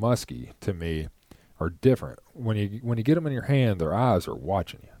and muskie, to me, are different. When you get them in your hand, their eyes are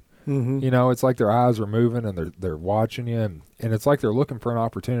watching you. Mm-hmm. It's like their eyes are moving and they're watching you, and it's like they're looking for an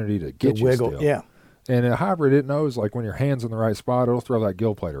opportunity to get you wiggle. still. Yeah. And a hybrid, it knows, like when your hand's in the right spot, it'll throw that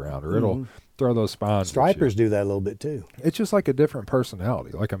gill plate around, or it'll throw those spines. Stripers do that a little bit too. It's just like a different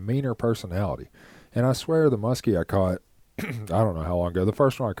personality, like a meaner personality. And I swear the muskie I caught, I don't know how long ago, the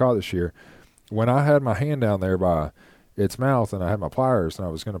first one I caught this year, when I had my hand down there by its mouth and I had my pliers and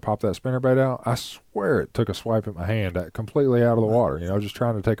I was going to pop that spinnerbait out, I swear it took a swipe at my hand completely out of the water, just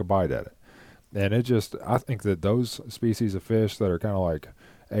trying to take a bite at it. And I think that those species of fish that are kind of like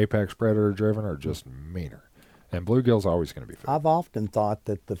apex predator driven are just meaner. And bluegill's always going to be fish. I've often thought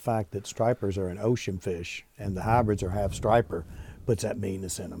that the fact that stripers are an ocean fish and the hybrids are half striper puts that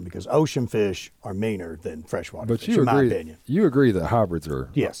meanness in them, because ocean fish are meaner than freshwater fish, in my opinion. You agree that hybrids are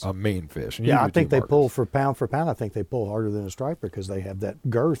Yes. a mean fish. And Yeah, I think they pull for pound. I think they pull harder than a striper because they have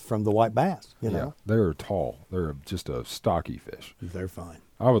that girth from the white bass. Yeah, they're tall. They're just a stocky fish. They're fine.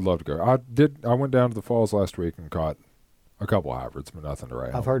 I would love to go. I went down to the falls last week and caught a couple of hybrids, but nothing to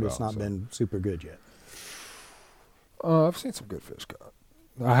write home I've heard about, it's not been super good yet. I've seen some good fish caught.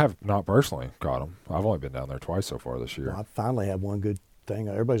 I have not personally caught them. I've only been down there twice so far this year. Well, I finally had one good thing.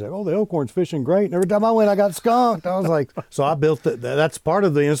 Everybody's like, "Oh, the Elkhorn's fishing great," and every time I went, I got skunked. I was like, so I built it. That's part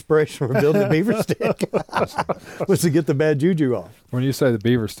of the inspiration for building the beaver stick was to get the bad juju off. When you say the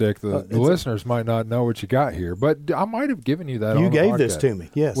beaver stick, the listeners might not know what you got here, but I might have given you that. You on the gave this podcast. to me,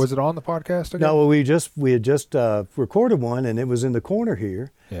 yes. Was it on the podcast again? No, well, we had just recorded one, and it was in the corner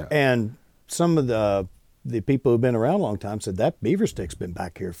here. Yeah. And some of the people who've been around a long time said that beaver stick's been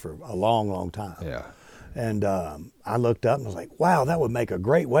back here for a long, long time. Yeah. And I looked up and was like, wow, that would make a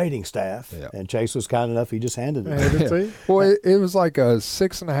great waiting staff. Yeah. And Chase was kind enough, he just handed it to me. See? Well, it was like a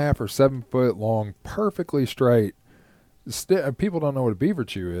 6.5 or 7 foot long, perfectly straight People don't know what a beaver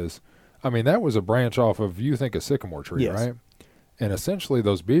chew is. I mean, that was a branch off of, you think, a sycamore tree, Yes. right? And essentially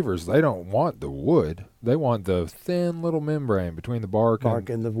those beavers, they don't want the wood. They want the thin little membrane between the bark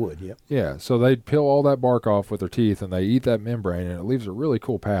and the wood. Yep. yeah, so they peel all that bark off with their teeth, and they eat that membrane, and it leaves a really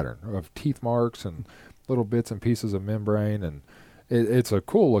cool pattern of teeth marks and little bits and pieces of membrane, and it's a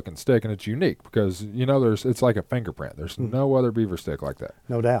cool looking stick, and it's unique because it's like a fingerprint. There's no other beaver stick like that.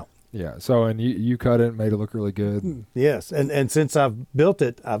 No doubt. Yeah. So and you cut it and made it look really good. Yes, and since I've built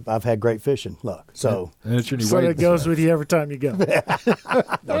it, I've had great fishing luck. So And it's your new So wading that goes staff. with you every time you go. no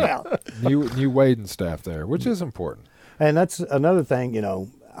doubt. new wading staff there, which is important. And that's another thing.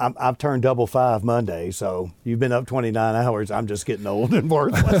 I've turned double 5 Monday, so you've been up 29 hours. I'm just getting old and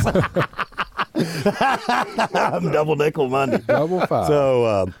worthless. I'm double nickel Monday. Double 5.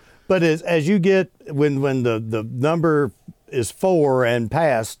 So, but as you get when the number is 4 and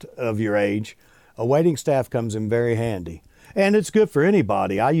past of your age, a waiting staff comes in very handy. And it's good for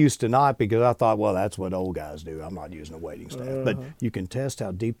anybody. I used to not because I thought, well, that's what old guys do. I'm not using a waiting staff. But you can test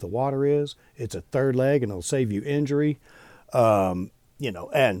how deep the water is. It's a third leg, and it'll save you injury.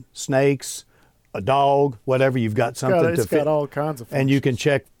 And snakes, a dog, whatever. You've got something It's to fit. got all kinds of And you functions. can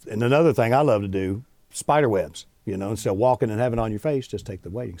check. And another thing I love to do, spider webs. Instead of walking and having it on your face, just take the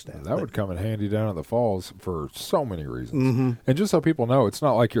waiting staff. That would come in handy down at the falls for so many reasons. Mm-hmm. And just so people know, it's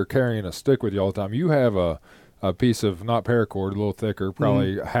not like you're carrying a stick with you all the time. You have a piece of, not paracord, a little thicker,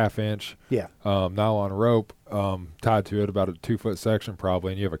 probably a half inch Yeah. nylon rope tied to it, about a 2-foot section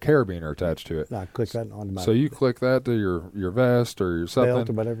probably, and you have a carabiner attached to it. I click that onto my So you click that to your vest or your something, belt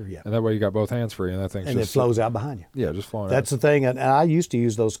or whatever. Yeah. and that way you got both hands free, and that thing's And it just flows out behind you. Yeah, just flowing. That's out. the thing, and I used to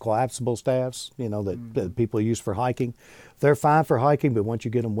use those collapsible staffs, that people use for hiking. They're fine for hiking, but once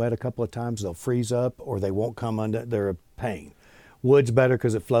you get them wet a couple of times, they'll freeze up or they won't come under. They're a pain. Wood's better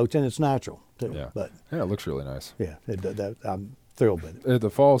because it floats and it's natural too. Yeah, But it looks really nice. yeah, I'm thrilled with it. At the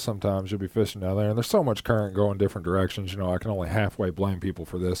falls, sometimes you'll be fishing down there, and there's so much current going different directions. I can only halfway blame people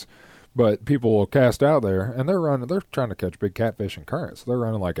for this, but people will cast out there, and they're trying to catch big catfish in currents. They're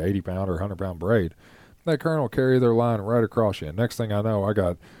running like 80-pound or 100-pound braid. That current will carry their line right across you. And next thing I know, I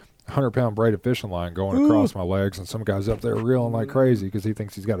got 100-pound braided fishing line going across my legs, and some guy's up there reeling like crazy because he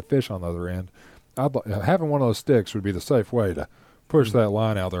thinks he's got a fish on the other end. Having one of those sticks would be the safe way to push that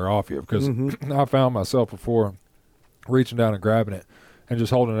line out there off you, because I found myself before reaching down and grabbing it and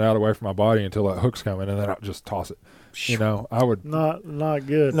just holding it out away from my body until that hook's coming, and then I'd just toss it. I would Not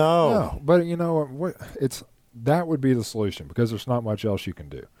good. no, but that would be the solution, because there's not much else you can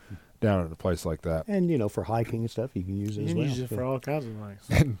do down at a place like that. And for hiking and stuff, you can use it You as can well. use it for Yeah. all kinds of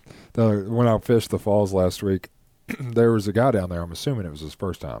things. When I fished the falls last week, there was a guy down there. I'm assuming it was his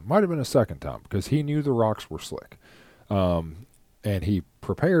first time. Might have been his second time, because he knew the rocks were slick. And he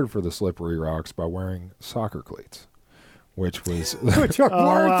prepared for the slippery rocks by wearing soccer cleats, which was Which are Oh,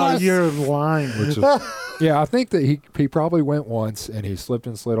 wow, worthless. you're lying. which is, yeah, I think that he probably went once and he slipped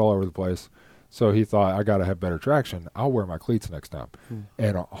and slid all over the place. So he thought, I got to have better traction. I'll wear my cleats next time.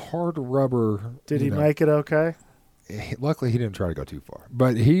 And a hard rubber. Did he make it okay? Luckily, he didn't try to go too far.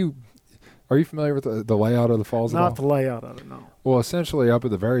 But are you familiar with the layout of the falls? Not at all? the layout of it, no. Well, essentially, up at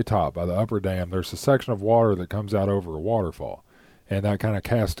the very top by the upper dam, there's a section of water that comes out over a waterfall. And that kind of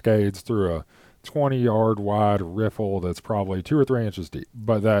cascades through a 20-yard wide riffle that's probably 2 or 3 inches deep.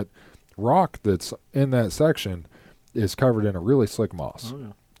 But that rock that's in that section is covered in a really slick moss. Oh, yeah.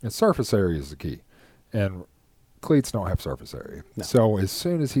 And surface area is the key. And cleats don't have surface area. No. So as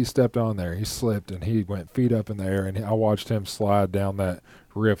soon as he stepped on there, he slipped and he went feet up in the air, and I watched him slide down that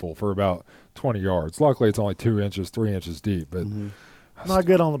riffle for about 20 yards. Luckily, it's only 2 inches, 3 inches deep, but Not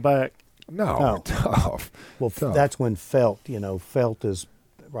good on the back. No. tough. Well, Tough. that's when felt. Felt is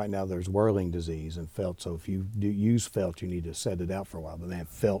right now. There's whirling disease and felt. So if you do use felt, you need to set it out for a while. But man,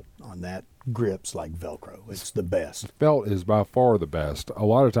 felt on that grips like Velcro. It's the best. Felt is by far the best. A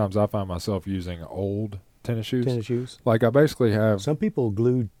lot of times I find myself using old tennis shoes. Tennis shoes. Like I basically have, Some people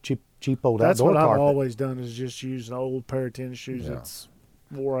glue cheap old That's outdoor what I've carpet. always done, is just use an old pair of tennis shoes Yeah. that's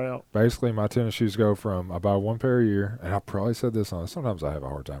wore out. basically my tennis shoes go from, I buy one pair a year, and I probably said this sometimes I have a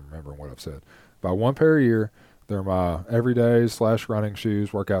hard time remembering what I've said. Buy one pair a year. They're my everyday / running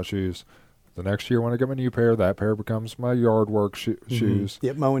shoes, workout shoes. The next year when I get my new pair, that pair becomes my yard work shoes.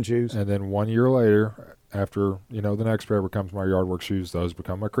 Yep, mowing shoes. And then 1 year later, after the next pair becomes my yard work shoes, those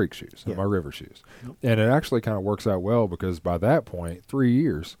become my creek shoes and Yeah. my river shoes. And it actually kind of works out well, because by that point, 3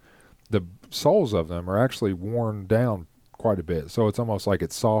 years, the soles of them are actually worn down quite a bit. So it's almost like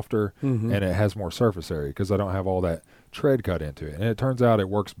it's softer and it has more surface area, because I don't have all that tread cut into it. And it turns out it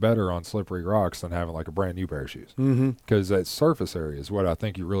works better on slippery rocks than having like a brand new pair of shoes. Mm-hmm. Because that surface area is what I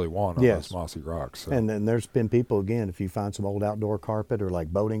think you really want on Yes. those mossy rocks. So. And then there's been people, again, if you find some old outdoor carpet or like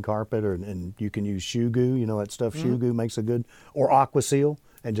boating carpet, and you can use shoe goo, you know that stuff, shoe goo makes a good, or aqua seal,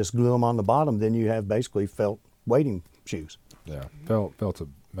 and just glue them on the bottom, then you have basically felt wading shoes. Yeah,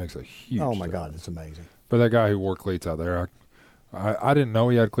 makes a huge Oh my difference. God, it's amazing. But that guy who wore cleats out there, I didn't know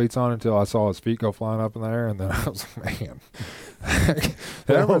he had cleats on until I saw his feet go flying up in the air, and then I was like, man.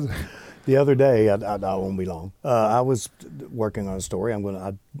 that was, The other day, I won't be long. I was working on a story. I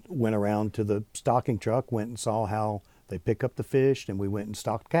went around to the stocking truck, went and saw how they pick up the fish, and we went and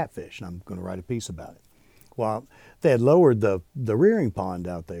stocked catfish, and I'm going to write a piece about it. Well, they had lowered the rearing pond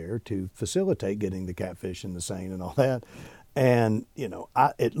out there to facilitate getting the catfish in the seine and all that. And, you know,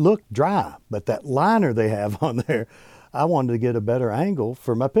 it looked dry, but that liner they have on there, I wanted to get a better angle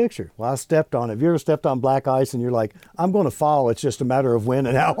for my picture. Well, I stepped on it. Have you ever stepped on black ice and you're like, I'm going to fall. It's just a matter of when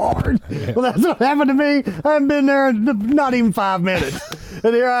and how hard. Yeah. Well, that's what happened to me. I haven't been there not even 5 minutes.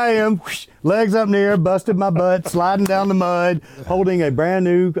 And here I am, whoosh, legs up in the air, busted my butt, sliding down the mud, holding a brand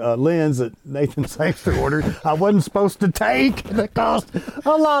new lens that Nathan Sangster ordered. I wasn't supposed to take. That cost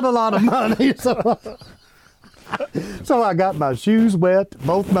a lot of money. So I got my shoes wet,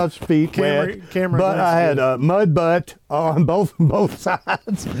 both my feet wet, but I had a mud butt on both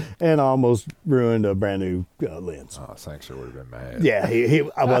sides, and I almost ruined a brand new lens. oh, Sangster would have been mad. Yeah,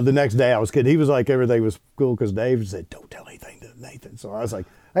 well, the next day I was kidding. He was like, everything was cool because Dave said, don't tell anything to Nathan. So I was like,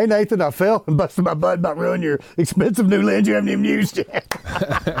 hey, Nathan, I fell and busted my butt about ruining your expensive new lens you haven't even used yet.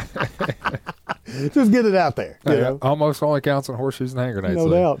 Just get it out there. You know? Almost only counts on horseshoes and hand grenades. No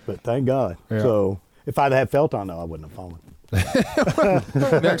doubt, but thank God. Yeah. So if I'd had felt on, though, I wouldn't have fallen.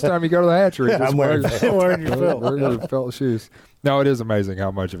 Next time you go to the hatchery, just I'm wearing wear your felt shoes. No, it is amazing how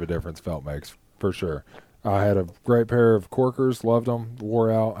much of a difference felt makes, for sure. I had a great pair of Corkers, loved them,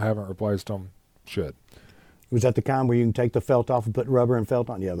 wore out, haven't replaced them. Should. Was that the kind where you can take the felt off and put rubber and felt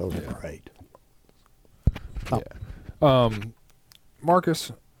on? Yeah, those are great. Oh. Yeah.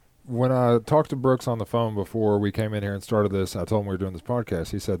 Marcus, when I talked to Brooks on the phone before we came in here and started this, I told him we were doing this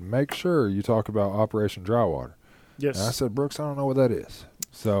podcast. He said, make sure you talk about Operation Drywater. Yes. And I said, Brooks, I don't know what that is.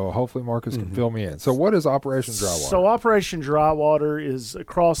 So hopefully Marcus can fill me in. So what is Operation Drywater? So Operation Drywater is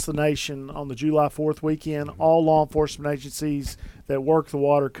across the nation on the July 4th weekend. All law enforcement agencies that work the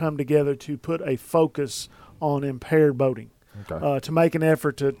water come together to put a focus on impaired boating, Okay. to make an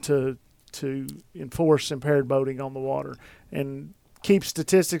effort to enforce impaired boating on the water and keep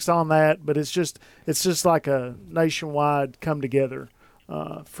statistics on that. But it's just like a nationwide come together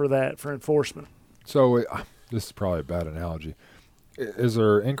for enforcement. So this is probably a bad analogy. Is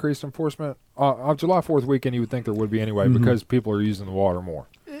there increased enforcement? On July 4th weekend, you would think there would be anyway because people are using the water more.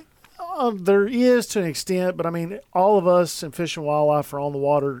 There is to an extent, but I mean, all of us in Fish and Wildlife are on the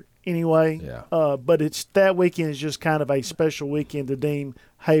water anyway. Yeah. But it's that weekend is just kind of a special weekend to deem,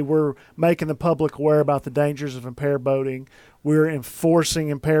 hey, we're making the public aware about the dangers of impaired boating. We're enforcing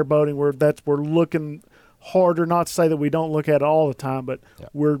impaired boating. We're looking harder, not to say that we don't look at it all the time, but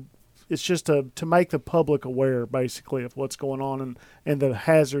it's just to make the public aware, basically, of what's going on and the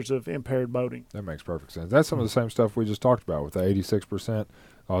hazards of impaired boating. That makes perfect sense. That's some of the same stuff we just talked about with the 86%.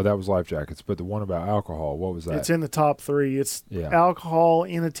 Oh, that was life jackets. But the one about alcohol, what was that? It's in the top 3. It's alcohol,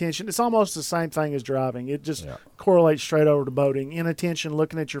 inattention. It's almost the same thing as driving. It just correlates straight over to boating. Inattention,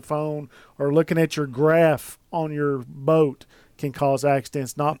 looking at your phone or looking at your graph on your boat can cause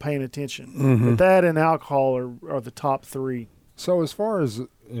accidents, not paying attention. But that and alcohol are the top 3. So as far as,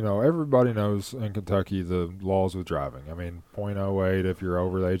 everybody knows in Kentucky the laws with driving. I mean, 0.08 if you're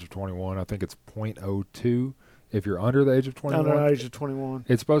over the age of 21. I think it's 0.02 if you're under the age of 21. Under the age of 21.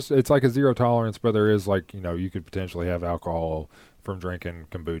 It's like a zero tolerance, but there is you could potentially have alcohol from drinking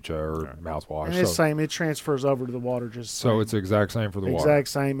kombucha or mouthwash. And it's the same. It transfers over to the water just so it's the exact same for the water. Exact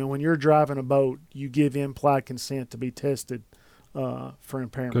same. And when you're driving a boat, you give implied consent to be tested for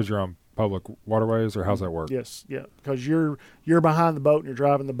impairment. Because you're on public waterways, or how's that work? Yes, yeah. Because you're behind the boat and you're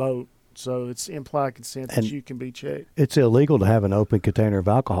driving the boat, so it's implied consent that you can be checked. It's illegal to have an open container of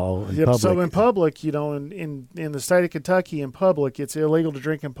alcohol in public. So in public, in the state of Kentucky, in public, it's illegal to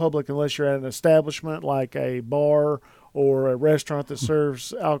drink in public unless you're at an establishment like a bar or a restaurant that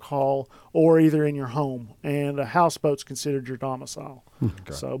serves alcohol, or either in your home. And a houseboat's considered your domicile.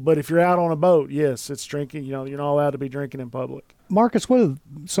 Okay. So, but if you're out on a boat, yes, it's drinking. You're not allowed to be drinking in public. Marcus, what are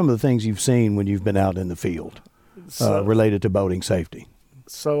some of the things you've seen when you've been out in the field related to boating safety?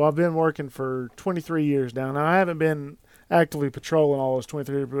 So I've been working for 23 years now. Now, I haven't been actively patrolling all those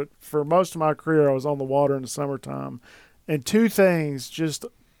 23 years, but for most of my career, I was on the water in the summertime. And 2 things, just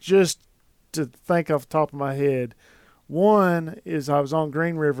to think off the top of my head, One is I was on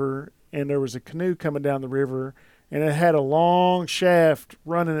Green River, and there was a canoe coming down the river, and it had a long shaft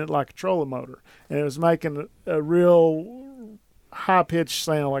running it like a trolling motor, and it was making a real high-pitched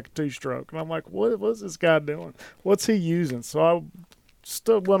sound like a two-stroke. And I'm like, what's this guy doing? What's he using? So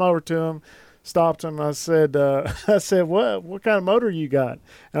I went over to him, stopped him, and I said, what kind of motor you got?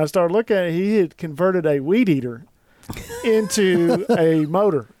 And I started looking at it. He had converted a weed eater into a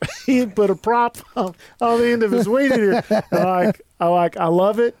motor. He had put a prop on the end of his weed eater. And I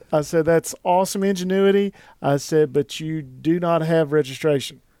love it. I said, that's awesome ingenuity. I said, but you do not have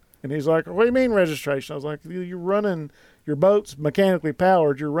registration. And he's like, what do you mean registration? I was like, you're running your boat's mechanically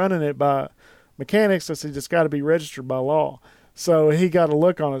powered. You're running it by mechanics. I said, it's got to be registered by law. So he got a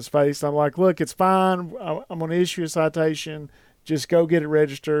look on his face. I'm like, look, it's fine. I'm going to issue a citation. Just go get it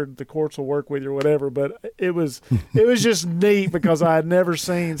registered. The courts will work with you or whatever. But it was just neat because I had never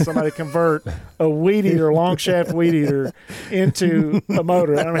seen somebody convert a weed eater, long shaft weed eater, into a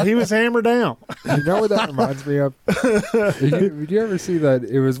motor. I mean, he was hammered down. You know what that reminds me of? Did you ever see that?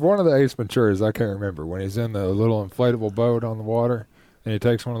 It was one of the Ace Venturas. I can't remember, when he's in the little inflatable boat on the water. And he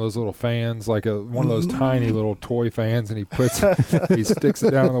takes one of those little fans, like one of those tiny little toy fans, and he sticks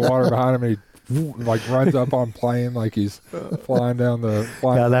it down in the water behind him, and he like runs up on plane like he's flying down the.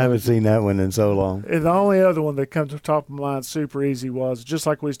 God, I haven't seen that one in so long. And the only other one that comes to the top of my mind super easy was, just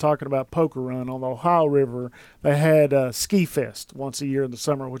like we was talking about Poker Run on the Ohio River, they had Ski Fest once a year in the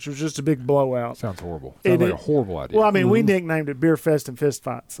summer, which was just a big blowout. Sounds horrible. Sounds like a horrible idea. Well, I mean, we nicknamed it Beer Fest and Fist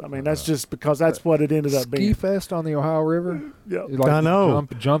Fights. I mean, that's just because that's what it ended up being. Ski Fest on the Ohio River? Yeah. Like I know.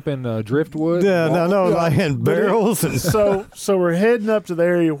 Jump in driftwood? Yeah, no, like in barrels. And So we're heading up to the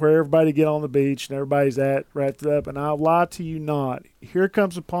area where everybody get on the beach and everybody's wrapped up, and I'll lie to you not. Here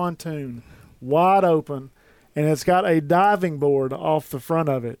comes a pontoon, wide open, and it's got a diving board off the front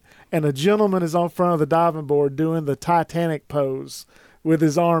of it, and a gentleman is on front of the diving board doing the Titanic pose with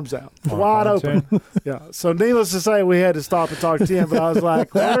his arms out, wide open. Yeah. So needless to say, we had to stop and talk to him. But I was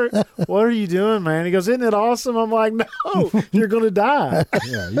like, "What are you doing, man?" He goes, "Isn't it awesome?" I'm like, "No, you're going to die."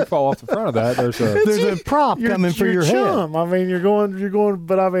 Yeah, you fall off the front of that. There's a prop coming for your chum. head. I mean, you're going.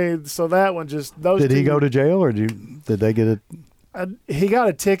 But I mean, so that one just those. Did he two, go to jail, or did they get it? He got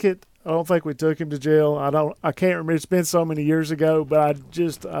a ticket. I don't think we took him to jail. I can't remember. It's been so many years ago, but it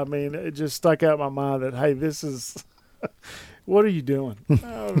just stuck out in my mind that, hey, this is. What are you doing?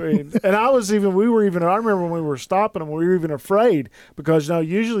 I mean, and I remember when we were stopping them, we were even afraid because,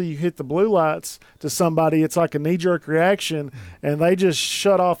 usually you hit the blue lights to somebody, it's like a knee-jerk reaction, and they just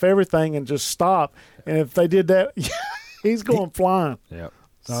shut off everything and just stop. And if they did that, he's going flying. Yep.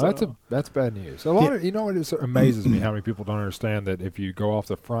 No, that's bad news. A lot of, it amazes me how many people don't understand that if you go off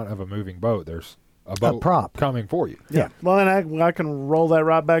the front of a moving boat, there's a boat prop coming for you. Yeah. Well, and I can roll that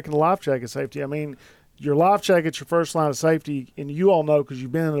right back into life jacket safety. I mean, your life jacket's your first line of safety, and you all know because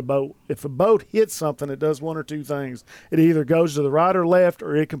you've been in a boat. If a boat hits something, it does one or two things. It either goes to the right or left,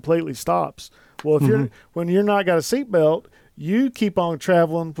 or it completely stops. Well, when you're not got a seatbelt, you keep on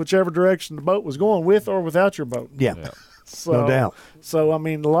traveling whichever direction the boat was going, with or without your boat. Yeah. So, no doubt. So I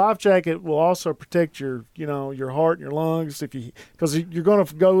mean, the life jacket will also protect your heart and your lungs because you're going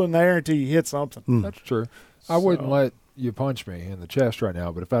to go in there until you hit something. That's true. I wouldn't let you punch me in the chest right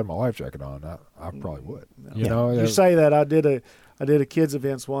now, but if I had my life jacket on, I probably would. You say that. I did a kids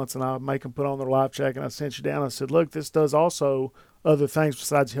events once, and I make them put on their life jacket. And I sent you down. I said, look, this does also other things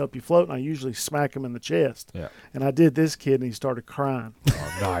besides help you float, and I usually smack him in the chest. Yeah. And I did this kid, and he started crying.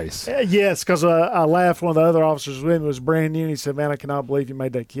 Oh, nice. Yes, because I laughed. One of the other officers with me was brand new, and he said, "Man, I cannot believe you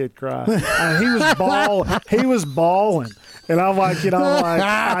made that kid cry." And he was bawling. And I'm like,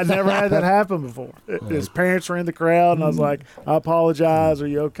 I never had that happen before. His parents were in the crowd, and I was like, "I apologize. Are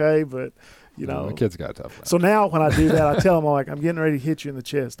you okay?" But the kid's got tough. So now when I do that, I tell him, I'm getting ready to hit you in the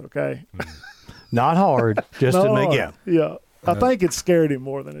chest. Okay. Not hard, just to make Yeah. I think it scared him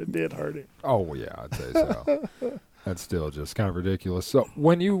more than it did hurt him. Oh yeah, I'd say so. That's still just kind of ridiculous. So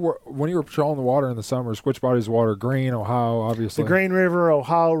when you were patrolling the water in the summers, which bodies of water? Green, Ohio, obviously. The Green River,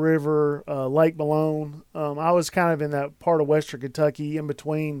 Ohio River, Lake Malone. I was kind of in that part of western Kentucky, in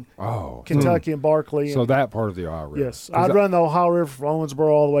between Kentucky and Barkley. So that part of the Ohio River. Yes, I'd run the Ohio River from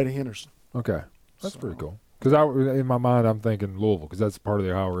Owensboro all the way to Henderson. Okay, that's pretty cool. Because in my mind, I'm thinking Louisville, because that's part of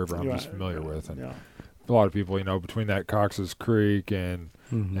the Ohio River I'm just familiar with. And a lot of people, between that Cox's Creek and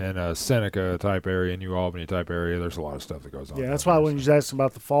Seneca type area, New Albany type area, there's a lot of stuff that goes on. Yeah, that's why when you ask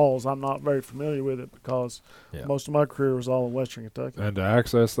about the falls, I'm not very familiar with it because most of my career was all in western Kentucky. And to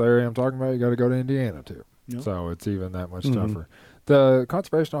access the area I'm talking about, you got to go to Indiana too. Yep. So it's even that much tougher. The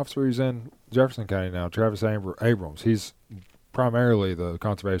conservation officer who's in Jefferson County now, Travis Abrams, he's primarily the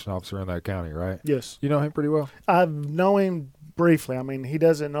conservation officer in that county, right? Yes. You know him pretty well? I know him briefly. I mean, he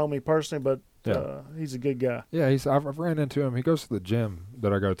doesn't know me personally, but Yeah. he's a good guy. Yeah, I've ran into him. He goes to the gym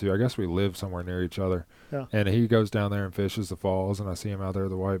that I go to. I guess we live somewhere near each other. Yeah. And he goes down there and fishes the falls, and I see him out there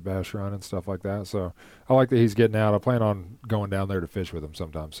at the White Bass Run and stuff like that. So I like that he's getting out. I plan on going down there to fish with him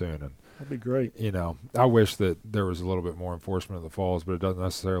sometime soon. And, That'd be great. you know, I wish that there was a little bit more enforcement of the falls, but it doesn't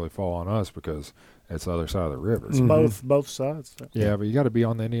necessarily fall on us because it's the other side of the river. It's Mhm. both sides. Yeah, but you got to be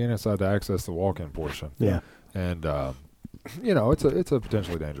on the Indiana side to access the walk-in portion. Yeah. And you know, it's a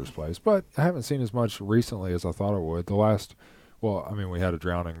potentially dangerous place, but I haven't seen as much recently as I thought I would. We had a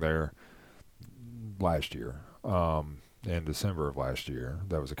drowning there last year, in December of last year.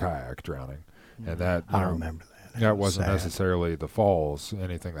 That was a kayak drowning, and that I remember that. that wasn't sad. necessarily the falls,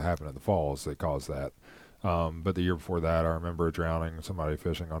 anything that happened at the falls that caused that. But the year before that, I remember a drowning, somebody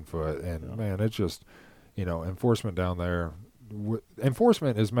fishing on foot, and man, it's just, you know, enforcement down there.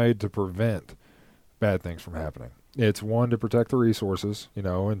 Enforcement is made to prevent bad things from happening. It's one, to protect the resources, you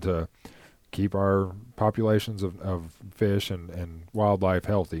know, and to keep our populations of fish and wildlife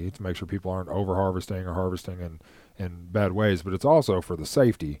healthy, to make sure people aren't over harvesting or harvesting in bad ways. But it's also for the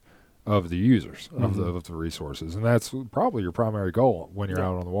safety of the users of the resources, and that's probably your primary goal when you're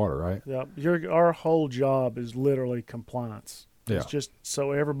out on the water, right? Yeah, our whole job is literally compliance. Yeah. It's just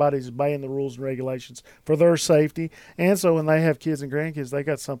so everybody's obeying the rules and regulations for their safety, and so when they have kids and grandkids, they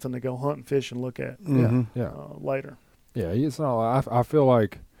got something to go hunt and fish and look at Mhm. Yeah. later. Yeah, it's not. I feel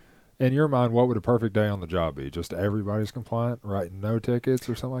like, in your mind, what would a perfect day on the job be? Just everybody's compliant, writing no tickets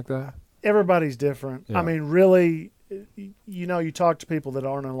or something like that? Everybody's different. Yeah. I mean, really, you know, you talk to people that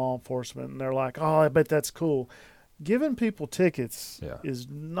aren't in law enforcement, and they're like, "Oh, I bet that's cool." Giving people tickets Yeah. is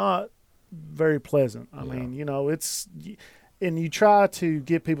not very pleasant. I Yeah. mean, you know, and you try to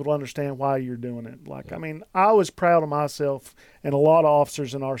get people to understand why you're doing it. Like, I mean, I was proud of myself, and a lot of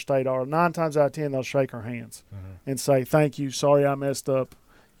officers in our state are. 9 times out of 10, they'll shake our hands and say, "Thank you, sorry I messed up.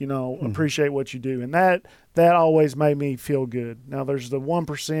 You know, appreciate what you do." And that always made me feel good. Now, there's the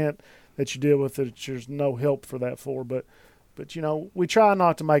 1% that you deal with that there's no help for that for, but you know, we try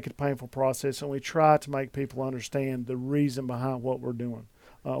not to make it a painful process, and we try to make people understand the reason behind what we're doing.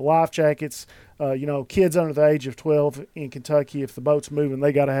 Life jackets, you know, kids under the age of 12 in Kentucky, if the boat's moving,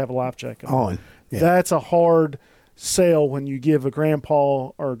 they got to have a life jacket On. Yeah. That's a hard sell when you give a grandpa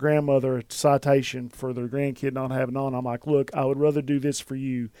or a grandmother a citation for their grandkid not having on. I'm like, look, I would rather do this for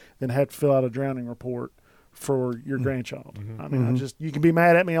you than have to fill out a drowning report for your grandchild. I mean, you can be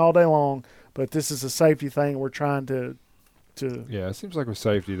mad at me all day long, but this is a safety thing. We're trying to Yeah, it seems like with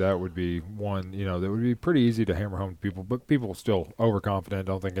safety, that would be one, you know, that would be pretty easy to hammer home to people, but people still overconfident,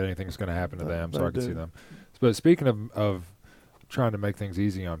 don't think anything's going to happen to them, so They I can do. see them. But speaking of trying to make things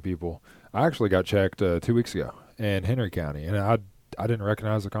easy on people, I actually got checked 2 weeks ago in Henry County, and I didn't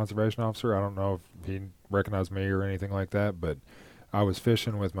recognize the conservation officer. I don't know if he recognized me or anything like that, but I was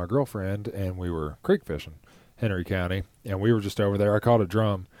fishing with my girlfriend, and we were creek fishing Henry County, and we were just over there. I caught a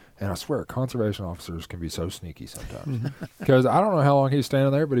drum. And I swear, conservation officers can be so sneaky sometimes. Because I don't know how long he's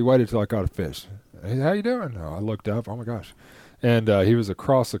standing there, but he waited till I caught a fish. He said, "How you doing?" I looked up. Oh, my gosh. And he was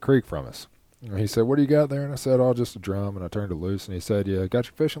across the creek from us. And he said, "What do you got there?" And I said, "Oh, just a drum." And I turned it loose. And he said, "Yeah, got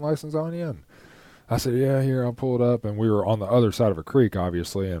your fishing license on you?" And I said, "Yeah, here, I'll pull it up." And we were on the other side of a creek,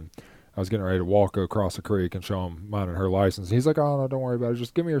 obviously. And I was getting ready to walk across the creek and show him mine and her license. And he's like, "Oh, no, don't worry about it.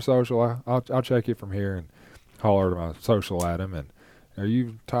 Just give me your social. I'll check you from here." And hollered my social at him. And, "Are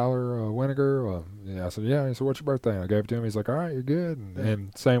you Tyler Winiger?" Yeah, I said, "Yeah." He said, "What's your birthday?" And I gave it to him. He's like, "All right, you're good."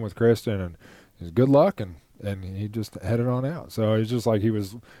 And same with Kristen. And he said, "Good luck." And he just headed on out. So it's just like he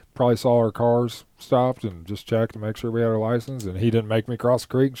was probably saw our cars stopped and just checked to make sure we had our license. And he didn't make me cross the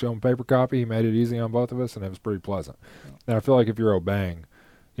creek and show him paper copy. He made it easy on both of us, and it was pretty pleasant. And I feel like if you're obeying,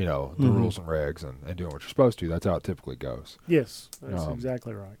 you know, the rules and regs and doing what you're supposed to, that's how it typically goes. Yes, that's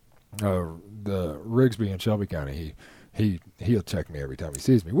exactly right. The Rigsby in Shelby County, he'll check me every time he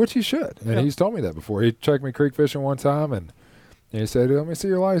sees me, which he should. And he's told me that before. He checked me creek fishing one time, and he said, "Let me see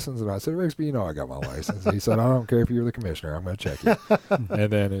your license." And I said, "Rigsby, you know I got my license." He said, "I don't care if you're the commissioner. I'm going to check you."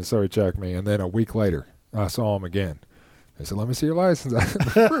 And then so he checked me. And then a week later, I saw him again. He said, "Let me see your license." I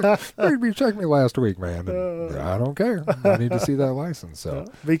said, "Rigsby checked me last week, man." And I don't care. I need to see that license. So.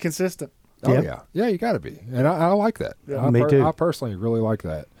 Be consistent. Oh, Yep. yeah, you got to be. And I like that. Yeah. Me too. I personally really like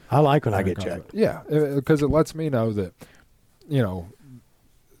that. I like when I get checked. Yeah, because it lets me know that, you know,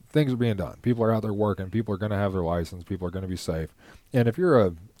 things are being done. People are out there working. People are going to have their license. People are going to be safe. And if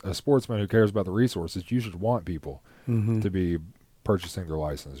you're a sportsman who cares about the resources, you should want people to be purchasing their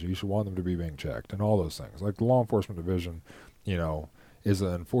license. You should want them to be being checked and all those things. Like the law enforcement division, you know, is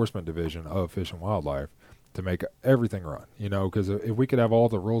an enforcement division of Fish and Wildlife. to make everything run, because if we could have all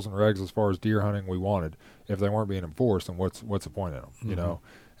the rules and regs as far as deer hunting we wanted, if they weren't being enforced, then what's the point in them,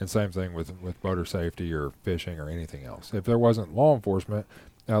 And same thing with boater safety or fishing or anything else. If there wasn't law enforcement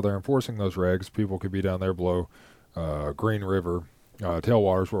out there enforcing those regs, people could be down there below Green River,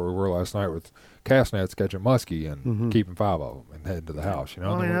 tailwaters where we were last night with cast nets catching muskie and keeping 5 of them and heading to the house,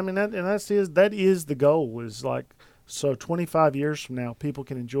 that is the goal, is like, so 25 years from now, people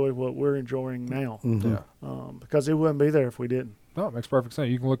can enjoy what we're enjoying now. Because it wouldn't be there if we didn't. No, it makes perfect sense.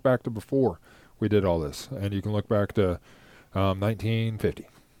 You can look back to before we did all this, and you can look back to 1950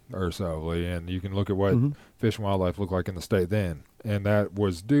 or so, and you can look at what Fish and Wildlife looked like in the state then, and that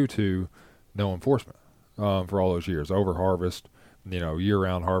was due to no enforcement for all those years. Over harvest,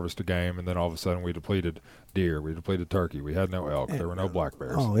 year-round harvest of game, and then all of a sudden we depleted deer, we depleted turkey, we had no elk, there were no black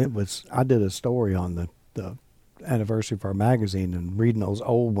bears. I did a story on the anniversary of our magazine and reading those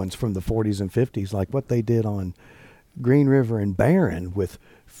old ones from the 40s and 50s, like what they did on Green River and Barron with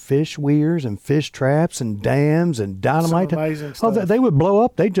fish weirs and fish traps and dams and dynamite. Some amazing stuff. They would blow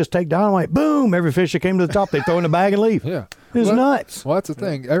up. They'd just take dynamite, boom, every fish that came to the top, they'd throw in a bag and leave. Yeah. It was nuts. Well, that's the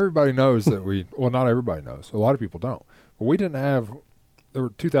thing. Everybody knows that not everybody knows. A lot of people don't. But we didn't have, there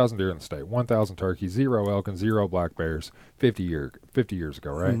were 2,000 deer in the state, 1,000 turkeys, 0 elk, and 0 black bears 50 years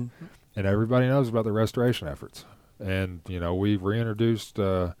ago, right? And everybody knows about the restoration efforts. And, we've reintroduced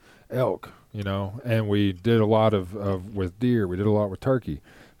elk, and we did a lot of with deer. We did a lot with turkey.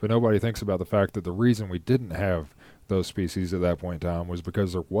 But nobody thinks about the fact that the reason we didn't have those species at that point in time was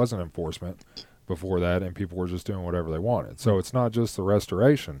because there wasn't enforcement before that, and people were just doing whatever they wanted. So it's not just the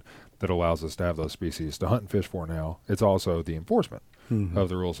restoration that allows us to have those species to hunt and fish for now. It's also the enforcement of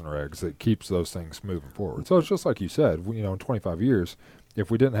the rules and regs that keeps those things moving forward. So it's just like you said, in 25 years, if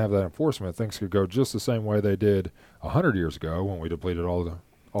we didn't have that enforcement, things could go just the same way they did 100 years ago when we depleted all the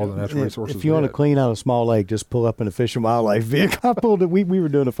natural resources. If you want to clean out a small lake, just pull up in a Fish and Wildlife vehicle. I pulled it. We were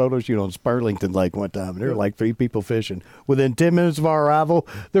doing a photo shoot on Spurlington Lake one time, and there were like 3 people fishing. Within 10 minutes of our arrival,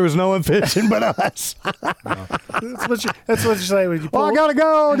 there was no one fishing but us. That's what you say when you pull. I gotta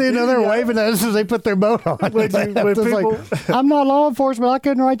go. They're waving at us as they put their boat on. I'm not law enforcement. I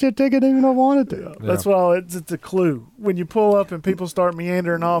couldn't write you a ticket even if I wanted to. That's why it's a clue. When you pull up and people start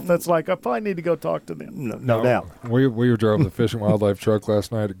meandering off, that's like, I probably need to go talk to them. No doubt. We drove the Fish and Wildlife truck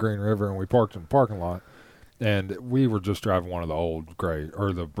last night at Green River, and we parked in the parking lot, and we were just driving one of the old gray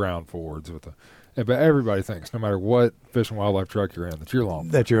or the brown Fords but everybody thinks no matter what Fish and Wildlife truck you're in that you're law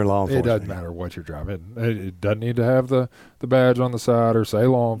enforcement. It doesn't matter what you're driving. It doesn't need to have the badge on the side or say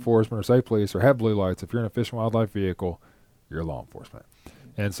law enforcement or say police or have blue lights. If you're in a Fish and Wildlife vehicle, you're law enforcement.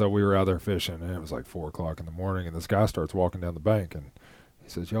 And so we were out there fishing, and it was like 4 o'clock in the morning, and this guy starts walking down the bank, and he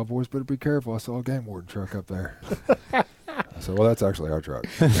says, "Y'all boys better be careful. I saw a game warden truck up there." I said, "Well, that's actually our truck."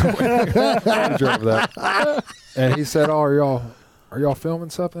 We drove that. And he said, "Oh, are y'all filming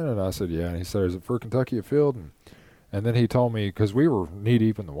something?" And I said, "Yeah." And he said, "Is it for Kentucky at Field?" And then he told me, because we were knee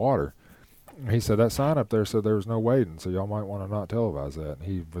deep in the water, he said, "That sign up there said there was no wading, so y'all might want to not televise that." And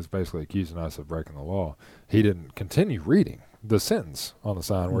he was basically accusing us of breaking the law. He didn't continue reading the sentence on the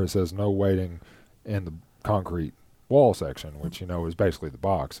sign where it says no wading in the concrete wall section, which, is basically the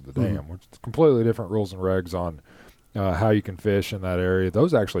box of the dam, which is completely different rules and regs on how you can fish in that area.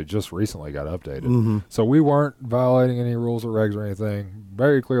 Those actually just recently got updated. So we weren't violating any rules or regs or anything.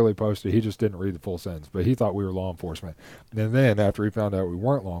 Very clearly posted. He just didn't read the full sentence, but he thought we were law enforcement. And then after he found out we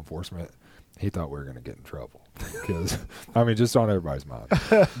weren't law enforcement, he thought we were going to get in trouble. Because, just on everybody's mind.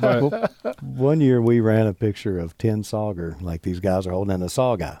 But one year we ran a picture of 10 sauger, like these guys are holding, and a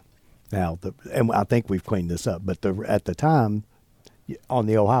saw guy. Now, and I think we've cleaned this up, but at the time, on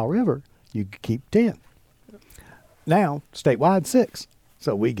the Ohio River, you could keep 10. Now, statewide 6.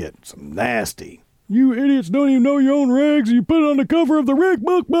 So we get some nasty, "You idiots don't even know your own regs. You put it on the cover of the reg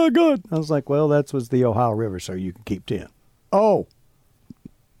book, my God." I was like, well, that was the Ohio River, so you can keep 10. Oh.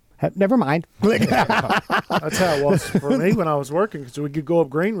 Never mind. That's how it was for me when I was working, because we could go up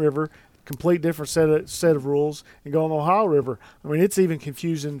Green River, complete different set of rules, and go on the Ohio River. It's even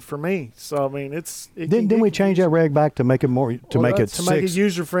confusing for me. So didn't we change that reg back to make it more make it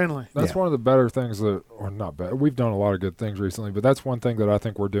user friendly? That's one of the better things not bad. We've done a lot of good things recently, but that's one thing that I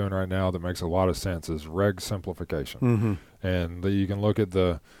think we're doing right now that makes a lot of sense is reg simplification. And you can look at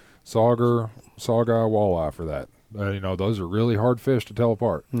the sauger, sawguy, walleye for that. Those are really hard fish to tell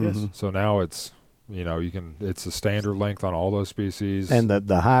apart. Yes. So now it's it's a standard length on all those species. And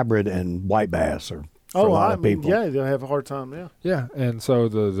the hybrid and white bass are for a lot of people. Yeah, they'll have a hard time. Yeah. Yeah, and so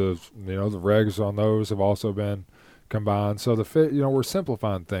the regs on those have also been combined. So we're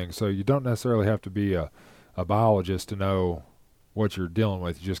simplifying things. So you don't necessarily have to be a biologist to know what you're dealing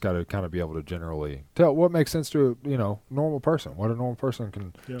with. You just got to kind of be able to generally tell what makes sense to a normal person, what a normal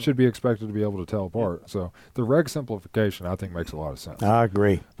person should be expected to be able to tell apart. So the reg simplification, I think, makes a lot of sense. I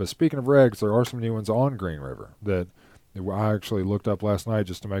agree. But speaking of regs, there are some new ones on Green River that I actually looked up last night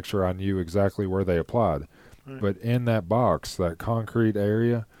just to make sure I knew exactly where they applied. Right. But in that box, that concrete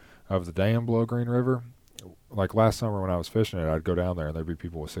area of the dam below Green River, like last summer when I was fishing it, I'd go down there and there'd be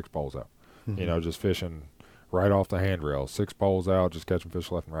people with 6 poles out, just fishing right off the handrail, 6 poles out, just catching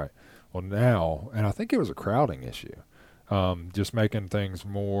fish left and right. Well, now, and I think it was a crowding issue, just making things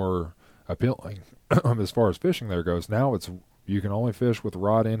more appealing as far as fishing there goes. Now you can only fish with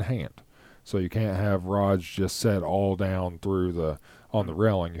rod in hand. So you can't have rods just set all down on the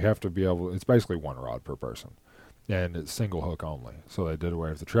railing. You have to be able, it's basically 1 rod per person. And it's single hook only. So they did away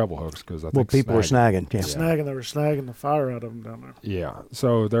with the treble hooks because I think people were snagging. Yeah. They were snagging the fire out of them down there. Yeah.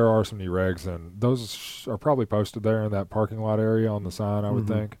 So there are some new regs, and those are probably posted there in that parking lot area on the sign, I would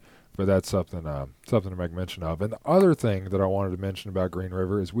think. But that's something to make mention of. And the other thing that I wanted to mention about Green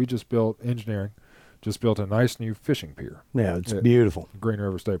River is we just built a nice new fishing pier. Yeah, it's beautiful. Green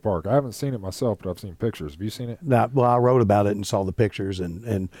River State Park. I haven't seen it myself, but I've seen pictures. Have you seen it? Well, I wrote about it and saw the pictures,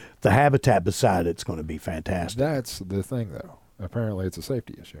 and the habitat beside it's going to be fantastic. That's the thing, though. Apparently, it's a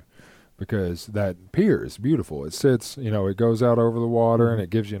safety issue because that pier is beautiful. It sits, it goes out over the water, and it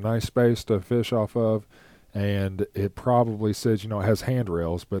gives you a nice space to fish off of. And it probably sits, it has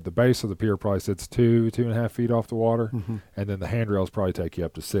handrails, but the base of the pier probably sits 2.5 feet off the water. And then the handrails probably take you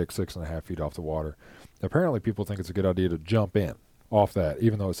up to 6.5 feet off the water. Apparently, people think it's a good idea to jump in off that,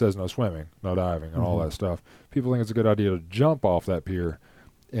 even though it says no swimming, no diving, and all that stuff. People think it's a good idea to jump off that pier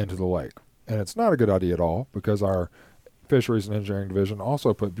into the lake. And it's not a good idea at all because our Fisheries and Engineering Division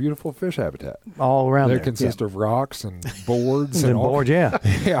also put beautiful fish habitat all around there. They consist of rocks and boards. and boards, yeah.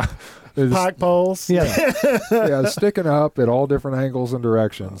 Yeah. Pike poles. Yeah. Yeah, sticking up at all different angles and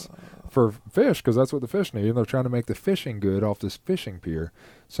directions for fish because that's what the fish need. And they're trying to make the fishing good off this fishing pier.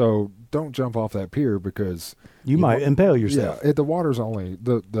 So don't jump off that pier because you might impale yourself. Yeah, the water's only,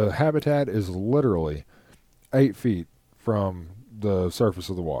 the habitat is literally 8 feet from the surface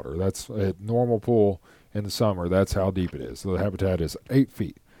of the water. That's a normal pool in the summer. That's how deep it is. So the habitat is 8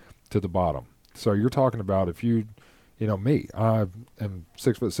 feet to the bottom. So you're talking about if you, me, I am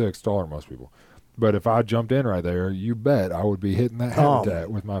 6'6", taller than most people. But if I jumped in right there, you bet I would be hitting that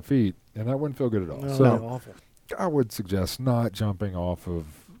habitat with my feet, and that wouldn't feel good at all. No, so awful. I would suggest not jumping off of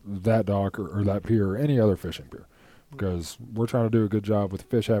that dock or that pier or any other fishing pier because we're trying to do a good job with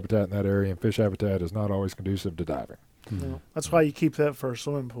fish habitat in that area, and fish habitat is not always conducive to diving. No. That's why you keep that for a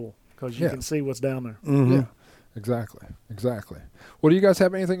swimming pool because you can see what's down there. Yeah, exactly. Well, do you guys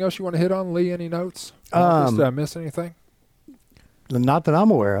have anything else you want to hit on, Lee? Any notes? Did I miss anything? Not that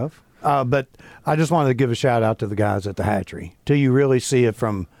I'm aware of. But I just wanted to give a shout out to the guys at the hatchery. Till you really see it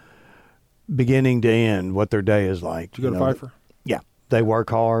from beginning to end, what their day is like. Did you go to Pfeiffer? Yeah, they work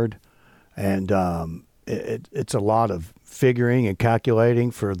hard, and it's a lot of figuring and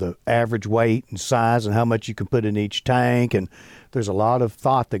calculating for the average weight and size and how much you can put in each tank. And there's a lot of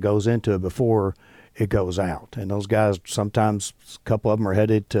thought that goes into it before it goes out. And those guys, sometimes a couple of them are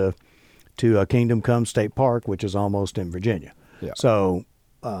headed to Kingdom Come State Park, which is almost in Virginia. Yeah. So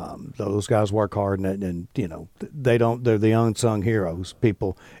those guys work hard, and they're the unsung heroes.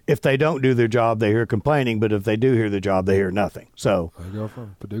 People, if they don't do their job, they hear complaining, but if they do hear their job, they hear nothing. So They go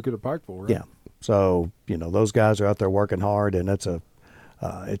from Paducah to Pikeville, right? yeah. So those guys are out there working hard, and it's a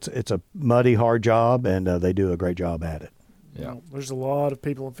muddy, hard job, and they do a great job at it. Yeah. There's a lot of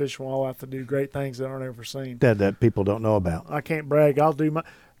people in Fish and Wildlife that do great things that aren't ever seen. That people don't know about. I can't brag. I'll do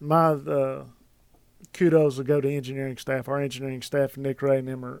my kudos will go to engineering staff. Our engineering staff, Nick Ray and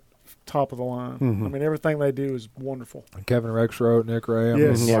them, are top of the line. Mm-hmm. I mean, everything they do is wonderful. And Kevin Rexroth, Nick Ray.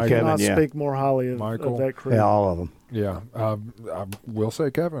 Yes, Yeah, I Kevin, cannot yeah. speak more highly of Michael. that crew. Yeah, all of them. Yeah. I will say,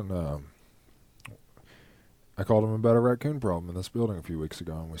 Kevin, I called him about a raccoon problem in this building a few weeks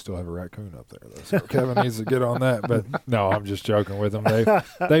ago, and we still have a raccoon up there, though. So Kevin needs to get on that. But no, I'm just joking with him.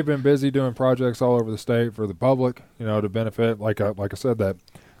 They've been busy doing projects all over the state for the public, to benefit. Like I said,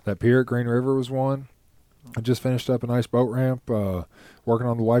 that pier at Green River was one. I just finished up a nice boat ramp, working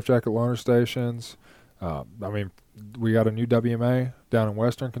on the life jacket loaner stations. We got a new WMA down in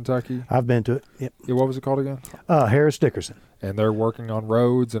Western Kentucky. I've been to it. Yep. Yeah, what was it called again? Harris Dickerson. And they're working on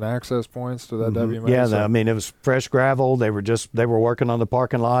roads and access points to that WMA. Yeah, so- it was fresh gravel. They were working on the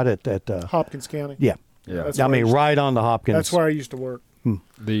parking lot at Hopkins County. yeah. Yeah. That's where I used to- right on the Hopkins. That's where I used to work.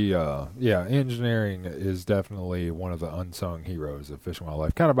 The engineering is definitely one of the unsung heroes of Fish and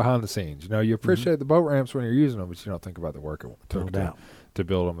Wildlife. Kind of behind the scenes, you appreciate the boat ramps when you're using them, but you don't think about the work it took doubt. to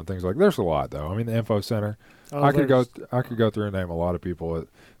build them and things like. There's a lot though. I mean, the info center. Oh, I could go there's- through and name a lot of people at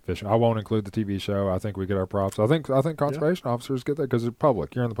fishing. I won't include the TV show. I think we get our props. I think conservation officers get that because it's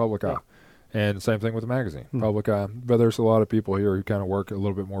public. You're in the public eye. And same thing with the magazine, public eye. But there's a lot of people here who kind of work a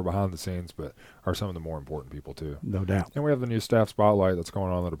little bit more behind the scenes, but are some of the more important people too. No doubt. And we have the new staff spotlight that's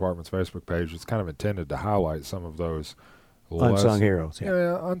going on the department's Facebook page. It's kind of intended to highlight some of those Unsung heroes. Yeah.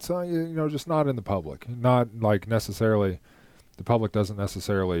 yeah, unsung. You know, just not in the public. Not like necessarily. The public doesn't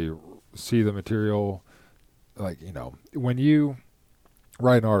necessarily see the material. Like, you know, when you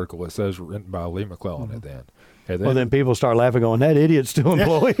write an article, it says written by Lee McClellan at the end. And Well, then people start laughing, going, "That idiot's still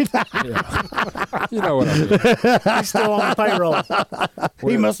employed. yeah. You know what I mean. He's still on the payroll.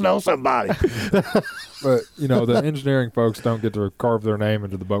 He must know somebody." But, you know, the engineering folks don't get to carve their name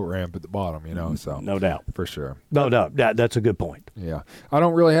into the boat ramp at the bottom, you know, so. No doubt. For sure. No doubt. That's a good point. Yeah. I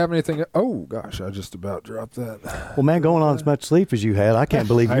don't really have anything. Oh, gosh, I just about dropped that. Well, man, going on as much sleep as you had, I can't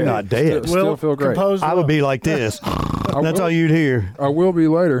believe you're not dead. Still feel great. composed I would be like this. That's all you'd hear. I will be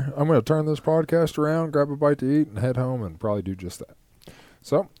later. I'm going to turn this podcast around, grab a bite to eat, and head home and probably do just that.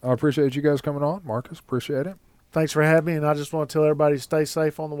 So I appreciate you guys coming on. Marcus, appreciate it. Thanks for having me, and I just want to tell everybody to stay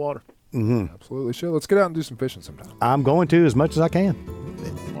safe on the water. Absolutely should. Let's get out and do some fishing sometime. I'm going to as much as I can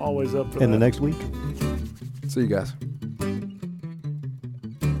I'm always up for in that. the next week. See you guys.